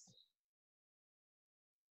Places.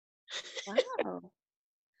 Wow.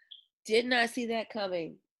 Did not see that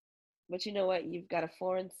coming. But you know what? You've got a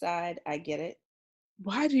foreign side. I get it.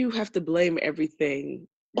 Why do you have to blame everything?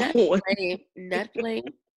 Not blame. Not blame.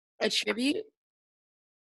 Attribute.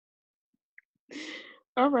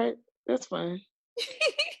 All right. That's fine.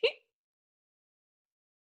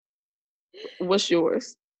 What's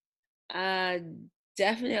yours?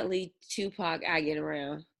 Definitely Tupac, I Get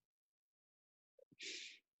Around.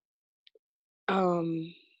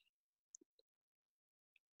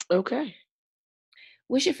 Okay.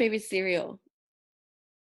 What's your favorite cereal?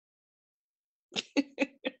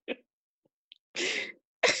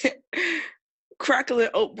 Crackling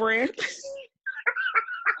Oat Bran.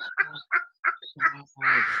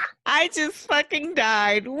 I just fucking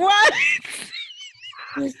died. What?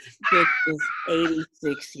 This bitch is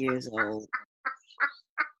 86 years old.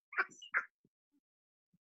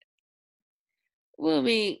 Well, I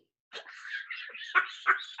mean,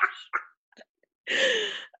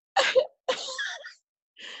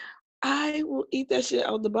 I will eat that shit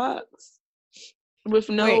out the box with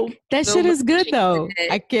no. Wait, that shit is good though.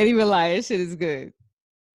 I can't even lie. That shit is good.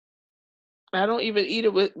 I don't even eat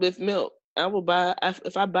it with milk. I will buy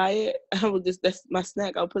if I buy it. I will just that's my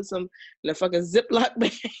snack. I'll put some in a fucking Ziploc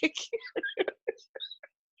bag.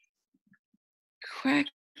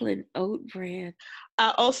 Crackling Oat Bran.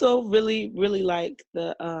 I also really really like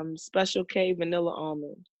the Special K vanilla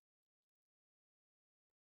almond.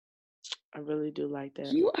 I really do like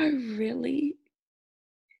that. You are really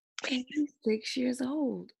 86 years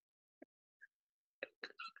old.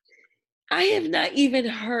 I have not even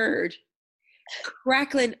heard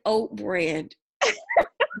Crackling Oat brand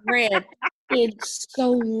in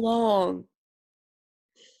so long.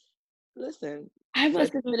 Listen, I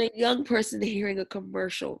must have been a young person hearing a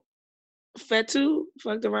commercial. Fetu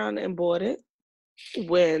fucked around and bought it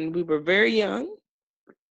when we were very young,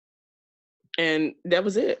 and that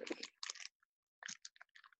was it.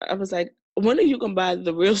 I was like, when are you gonna buy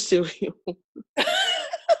the real cereal?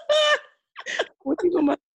 What you gonna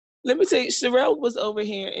buy? Let me tell you, Sherelle was over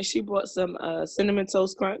here and she bought some Cinnamon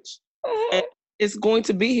Toast Crunch, and it's going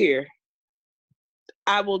to be here.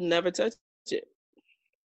 I will never touch it.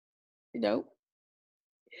 Nope.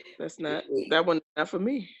 That's not that one. Not for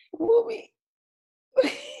me. Whoopie.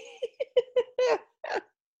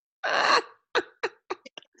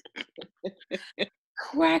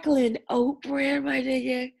 Crackling oat bran, my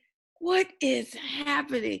nigga. What is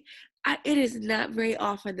happening? It is not very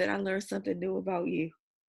often that I learn something new about you.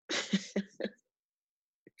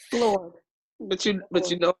 Floored. But you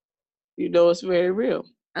know it's very real.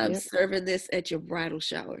 I'm serving this at your bridal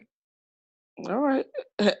shower. All right.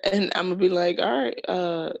 And I'm gonna be like, all right,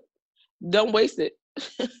 don't waste it.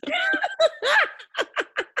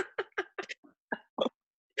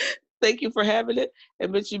 Thank you for having it.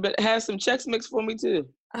 And but you better have some Chex Mix for me too.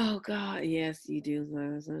 Oh God, yes, you do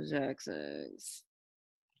love some Jacksons.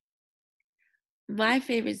 My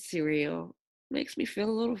favorite cereal makes me feel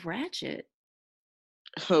a little ratchet.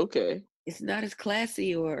 Okay. It's not as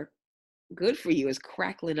classy or good for you as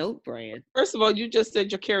crackling oat bran. First of all, you just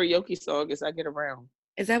said your karaoke song is I Get Around.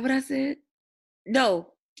 Is that what I said? No,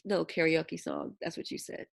 karaoke song. That's what you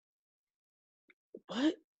said.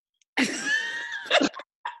 What?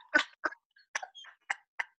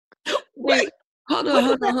 Wait, hold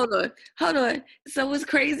on. So what's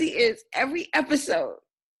crazy is every episode,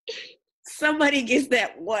 somebody gets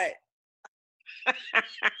that what?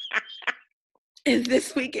 And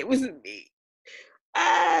this week it was me.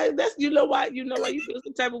 That's you know why you feel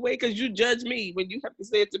some type of way because you judge me when you have to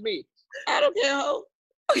say it to me. I don't care, ho.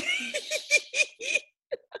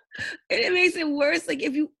 And it makes it worse. Like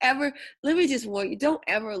if you ever, let me just warn you, don't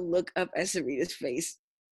ever look up at Sarita's face.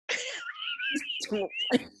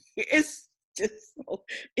 It's just so,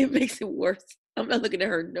 it makes it worse. I'm not looking at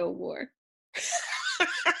her no more.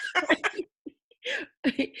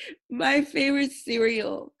 My favorite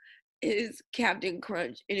cereal is Captain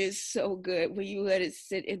Crunch. It is so good when you let it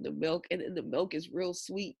sit in the milk, and then the milk is real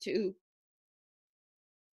sweet too.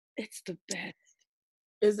 It's the best.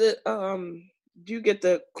 Is it do you get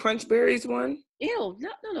the Crunch Berries one? Ew,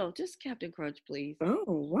 no, just Captain Crunch, please. Oh,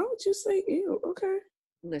 why would you say ew? Okay.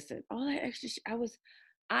 Listen, all that extra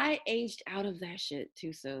I aged out of that shit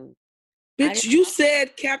too soon. Bitch, you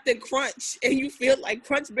said Captain Crunch and you feel like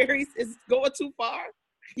Crunch Berries is going too far?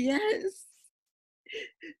 Yes.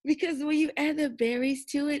 Because when you add the berries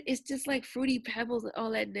to it, it's just like Fruity Pebbles and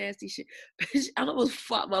all that nasty shit. Bitch, I almost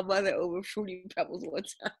fought my mother over Fruity Pebbles one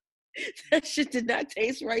time. That shit did not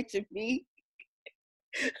taste right to me.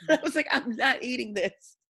 I was like, I'm not eating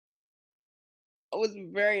this. I was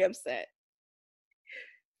very upset.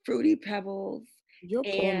 Fruity Pebbles. Your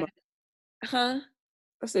poor mother. Huh?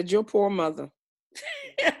 I said, your poor mother.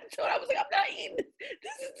 So I was like, I'm not eating this.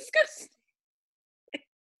 This is disgusting.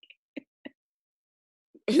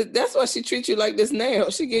 That's why she treats you like this now.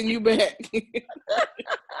 She getting you back.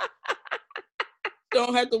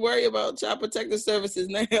 Don't have to worry about Child Protective Services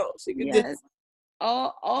now. She can just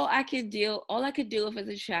all I could deal with as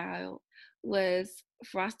a child was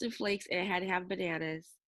Frosted Flakes, and it had to have bananas,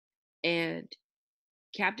 and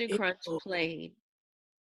Captain Crunch plain,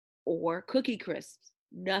 or Cookie Crisps.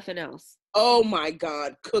 Nothing else. Oh my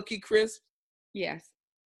God, Cookie Crisp? Yes.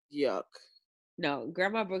 Yuck. No,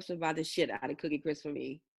 Grandma Brooks would buy the shit out of Cookie Crisp for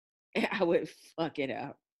me, and I would fuck it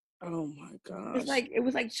up. Oh my gosh. It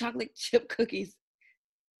was like chocolate chip cookies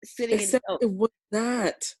sitting Except in milk. It was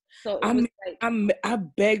not. So I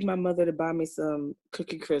begged my mother to buy me some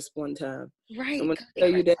Cookie Crisp one time. Right. I'm gonna tell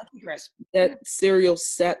you that cereal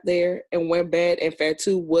sat there and went bad, and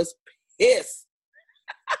Fatu was pissed.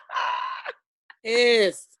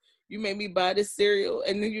 Pissed. You made me buy this cereal,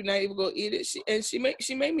 and then you're not even gonna eat it.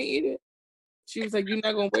 She made me eat it. She was like, "You're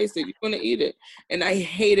not gonna waste it. You're gonna eat it," and I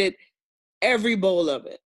hated every bowl of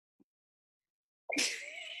it.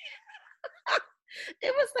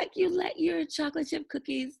 It was like you let your chocolate chip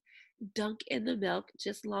cookies dunk in the milk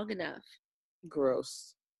just long enough.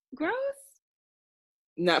 Gross. Gross?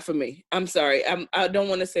 Not for me. I'm sorry. I don't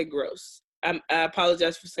want to say gross. I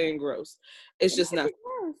apologize for saying gross. It's just not.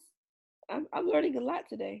 I'm learning a lot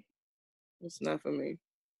today. It's not for me.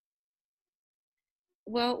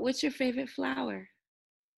 Well, what's your favorite flower?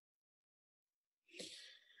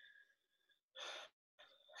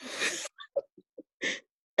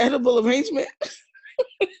 Edible arrangement.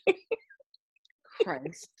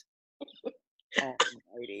 Christ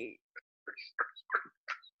almighty.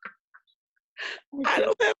 I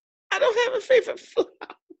don't have a favorite flower.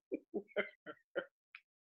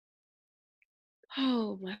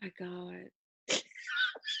 Oh my God.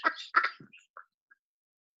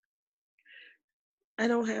 I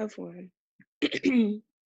don't have one.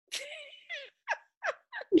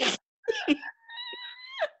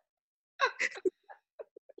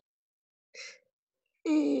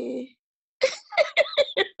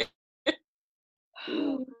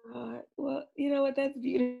 Oh God. Well, you know what? That's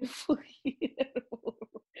beautiful.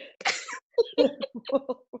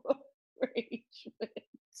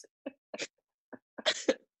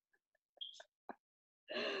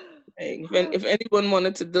 Hey, if anyone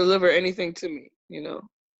wanted to deliver anything to me,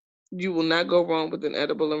 you will not go wrong with an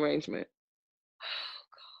edible arrangement.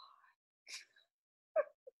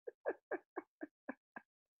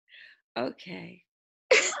 Okay.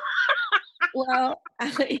 Well,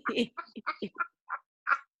 I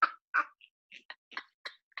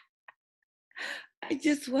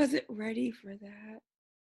just wasn't ready for that.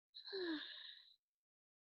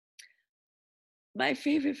 My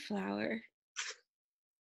favorite flower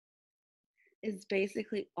is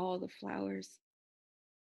basically all the flowers.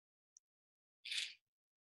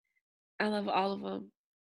 I love all of them.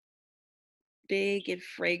 Big and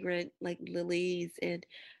fragrant, like lilies. And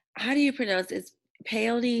how do you pronounce it? It's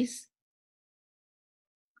peonies?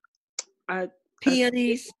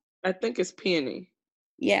 Peonies? I think it's peony.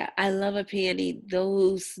 Yeah, I love a peony.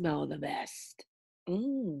 Those smell the best.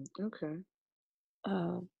 Okay.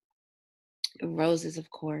 Roses, of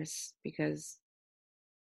course, because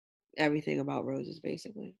everything about roses,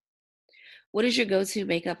 basically. What is your go-to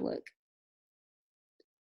makeup look?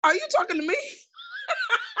 Are you talking to me?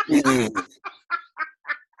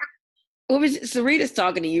 What was Sarita's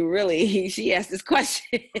talking to you? Really? She asked this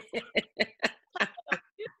question.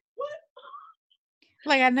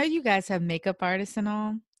 Like, I know you guys have makeup artists and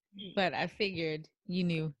all, but I figured you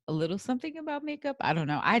knew a little something about makeup. I don't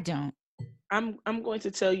know. I don't. I'm going to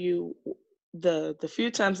tell you the few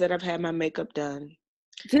times that I've had my makeup done.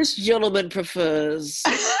 This gentleman prefers.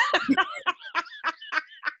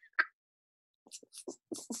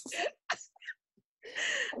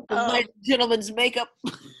 My gentleman's makeup.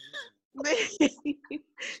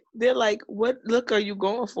 They're like, "What look are you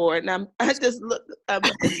going for?" And I just look up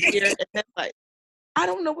here, and they're like, "I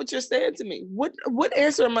don't know what you're saying to me. What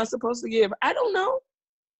answer am I supposed to give? I don't know.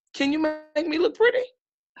 Can you make me look pretty?"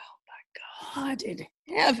 Oh my God in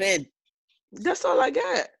heaven! That's all I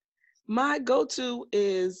got. My go-to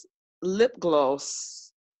is lip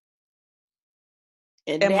gloss.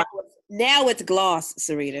 And now it's gloss,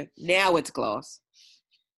 Sarita. Now it's gloss.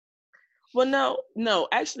 Well, no.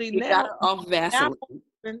 Actually, You got it off Vaseline.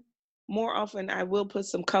 More often, I will put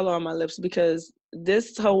some color on my lips because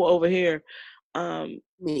this hole over here,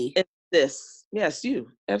 Me. insists. Yes,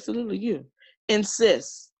 you. Absolutely, you.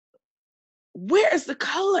 Insists. Where is the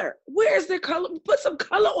color? Where is the color? Put some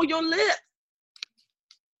color on your lips.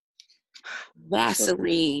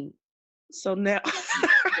 Vaseline. So now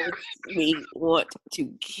we want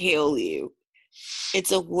to kill you.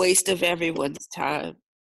 It's a waste of everyone's time.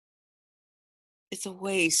 It's a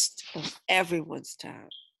waste of everyone's time.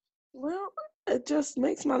 Well, it just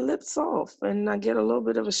makes my lips soft and I get a little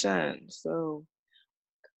bit of a shine. So,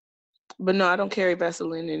 but no, I don't carry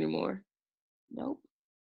Vaseline anymore. Nope.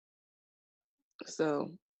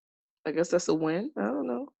 So, I guess that's a win. I don't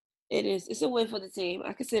know. It is. It's a win for the team.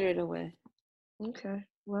 I consider it a win. Okay.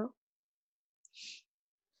 Well.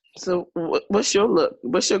 So, what's your look?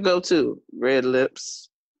 What's your go-to? Red lips.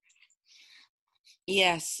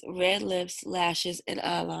 Yes, red lips, lashes, and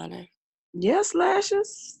eyeliner. Yes,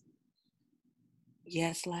 lashes.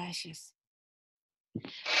 Yes, lashes.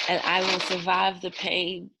 And I will survive the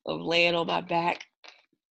pain of laying on my back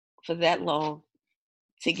for that long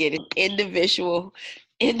to get an individual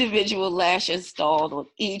lash installed on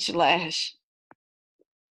each lash.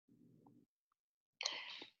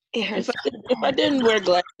 It hurts. If I didn't wear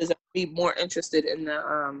glasses, I'd be more interested in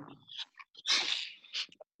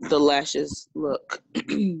the lashes look.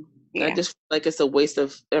 Yeah. I just feel like it's a waste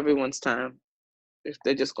of everyone's time if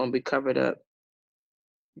they're just gonna be covered up.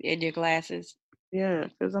 In your glasses. Yeah,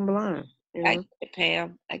 because I'm blind. You know? I get it,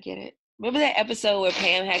 Pam. I get it. Remember that episode where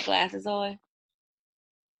Pam had glasses on?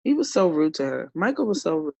 He was so rude to her. Michael was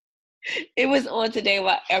so rude. It was on today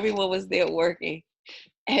while everyone was there working,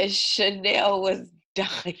 and Chanel was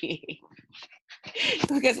dying.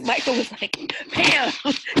 Because Michael was like, Pam,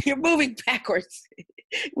 you're moving backwards.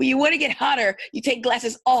 When you want to get hotter, you take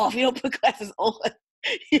glasses off. You don't put glasses on.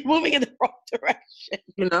 You're moving in the wrong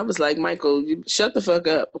direction. I was like, Michael, you shut the fuck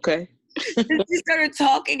up, okay? He started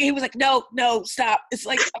talking. He was like, no, stop. It's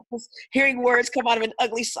like I was hearing words come out of an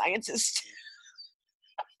ugly scientist.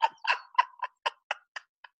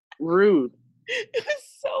 Rude. It was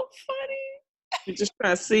so funny. We're just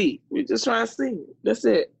trying to see. That's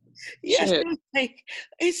it. Yes, Shit. it was like,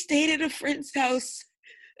 I stayed at a friend's house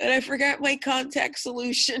And I forgot my contact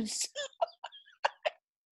solutions.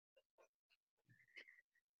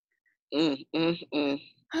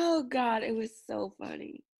 Oh, God, it was so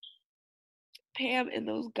funny. Pam in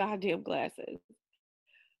those goddamn glasses.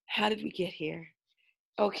 How did we get here?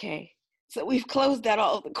 Okay, so we've closed out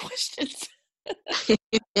all of the questions.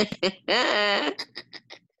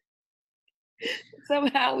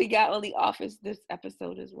 Somehow we got on The Office this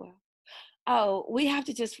episode as well. Oh, we have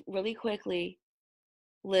to just really quickly,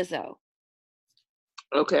 Lizzo.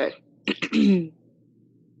 Okay.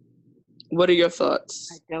 What are your thoughts?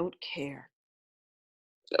 I don't care.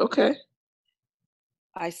 Okay.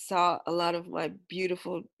 I saw a lot of my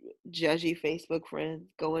beautiful, judgy Facebook friends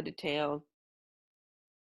go into town.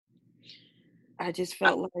 I just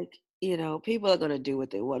felt like, you know, people are going to do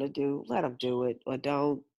what they want to do. Let them do it or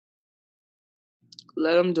don't.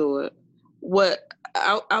 Let them do it. What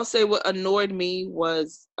I'll say what annoyed me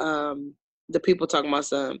was the people talking about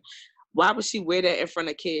something. Why would she wear that in front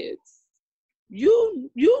of kids? You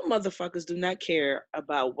motherfuckers do not care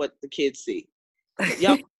about what the kids see.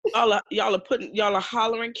 Y'all are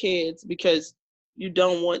hollering kids because you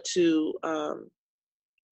don't want to I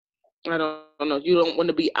don't know, you don't want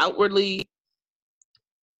to be outwardly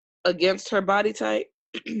against her body type.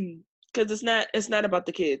 Because it's not about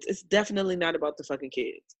the kids. It's definitely not about the fucking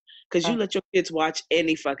kids. Because you let your kids watch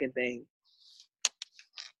any fucking thing.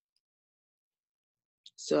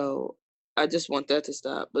 So I just want that to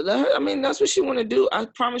stop. But I mean, that's what she want to do. I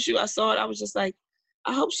promise you, I saw it. I was just like,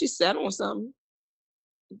 I hope she sat on something.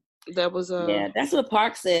 That was yeah, that's what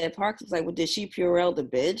Park said. Park was like, well, did she Purell the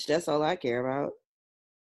bitch? That's all I care about.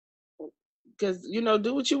 Because, you know,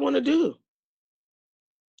 do what you want to do.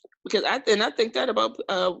 Because I think that about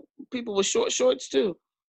people with short shorts too.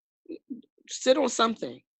 Sit on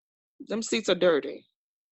something. Them seats are dirty.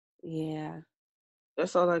 Yeah.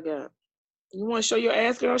 That's all I got. You want to show your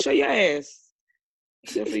ass, girl? Show your ass.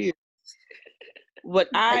 Good for you. What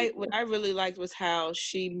I really liked was how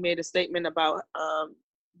she made a statement about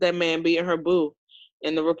that man being her boo,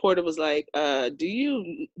 and the reporter was like, "Do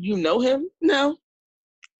you know him?" No.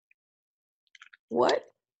 What?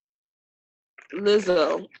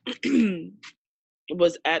 Lizzo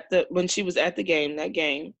was when she was at the game. That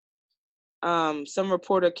game, some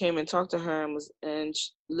reporter came and talked to her and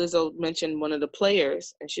Lizzo mentioned one of the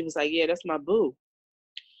players, and she was like, "Yeah, that's my boo."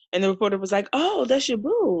 And the reporter was like, "Oh, that's your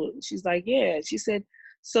boo." She's like, "Yeah." She said,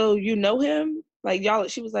 "So you know him? Like y'all?"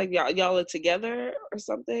 She was like, "Y'all are together or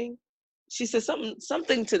something?" She said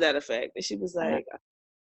something to that effect, and she was like,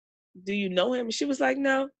 "Do you know him?" And she was like,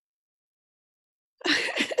 "No."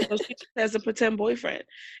 So she has a pretend boyfriend,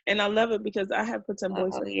 and I love it because I have pretend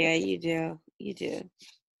boyfriends. Oh yeah, you do. You do.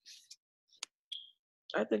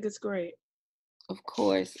 I think it's great. Of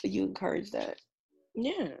course, you encourage that.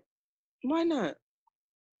 Yeah, why not?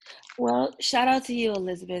 Well, shout out to you,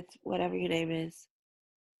 Elizabeth, whatever your name is.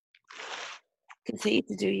 Continue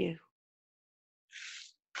to do you.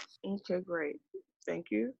 Okay, great. Thank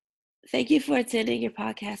you. Thank you for attending your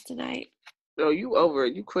podcast tonight. Oh, you over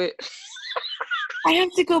it. You quit. I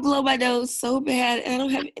have to go blow my nose so bad, and I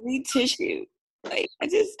don't have any tissue. Like,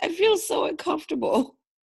 I feel so uncomfortable.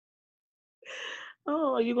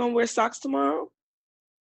 Oh, are you going to wear socks tomorrow?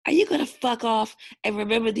 Are you going to fuck off and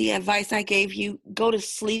remember the advice I gave you? Go to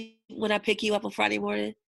sleep when I pick you up on Friday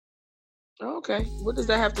morning? Oh, okay. What does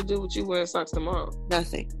that have to do with you wearing socks tomorrow?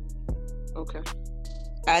 Nothing. Okay.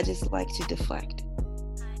 I just like to deflect.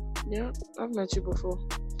 Yeah, I've met you before.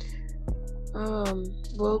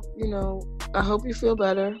 Well, you know, I hope you feel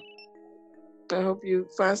better. I hope you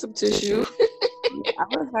find some tissue. I'm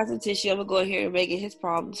going to find some tissue. I'm going to go in here and make it his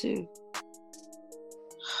problem, too.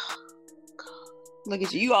 Look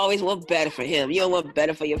at you. You always want better for him. You don't want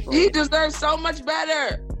better for your friend. He deserves so much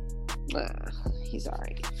better. He's all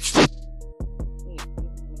right.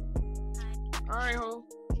 All right, ho.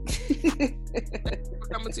 Thank you for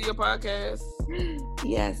coming to your podcast.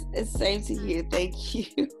 Yes, it's same to you. Thank you.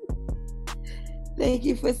 Thank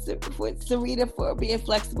you for Sarita for being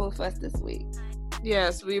flexible for us this week.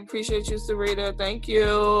 Yes, we appreciate you, Sarita. Thank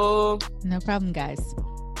you. No problem, guys.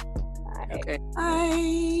 Bye. Okay.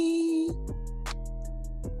 Bye.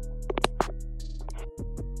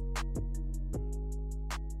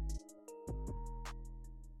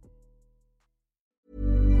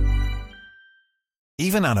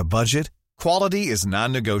 Even on a budget, quality is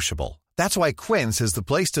non-negotiable. That's why Quince is the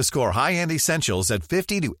place to score high-end essentials at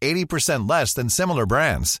 50 to 80% less than similar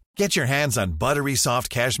brands. Get your hands on buttery soft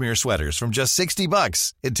cashmere sweaters from just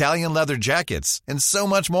 $60, Italian leather jackets, and so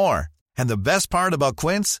much more. And the best part about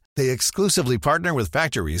Quince, they exclusively partner with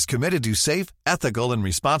factories committed to safe, ethical, and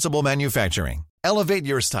responsible manufacturing. Elevate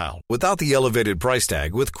your style without the elevated price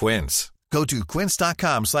tag with Quince. Go to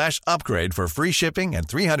quince.com/upgrade for free shipping and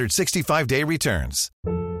 365-day returns.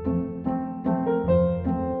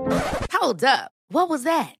 Hold up. What was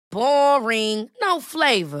that? Boring. No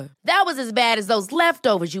flavor. That was as bad as those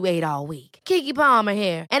leftovers you ate all week. Keke Palmer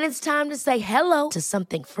here, and it's time to say hello to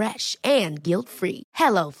something fresh and guilt-free.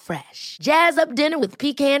 Hello Fresh. Jazz up dinner with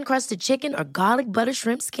pecan-crusted chicken or garlic butter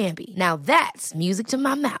shrimp scampi. Now that's music to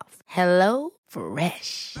my mouth. Hello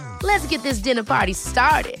Fresh. Let's get this dinner party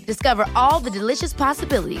started. Discover all the delicious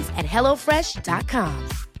possibilities at HelloFresh.com.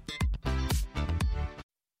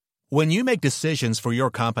 When you make decisions for your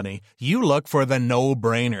company, you look for the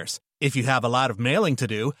no-brainers. If you have a lot of mailing to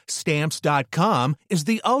do, Stamps.com is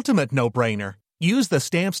the ultimate no-brainer. Use the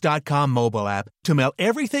Stamps.com mobile app to mail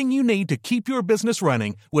everything you need to keep your business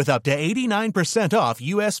running with up to 89% off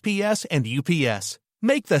USPS and UPS.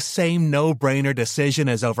 Make the same no-brainer decision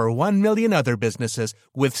as over 1 million other businesses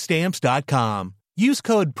with Stamps.com. Use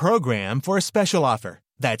code PROGRAM for a special offer.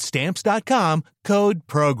 That's Stamps.com, code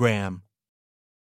PROGRAM.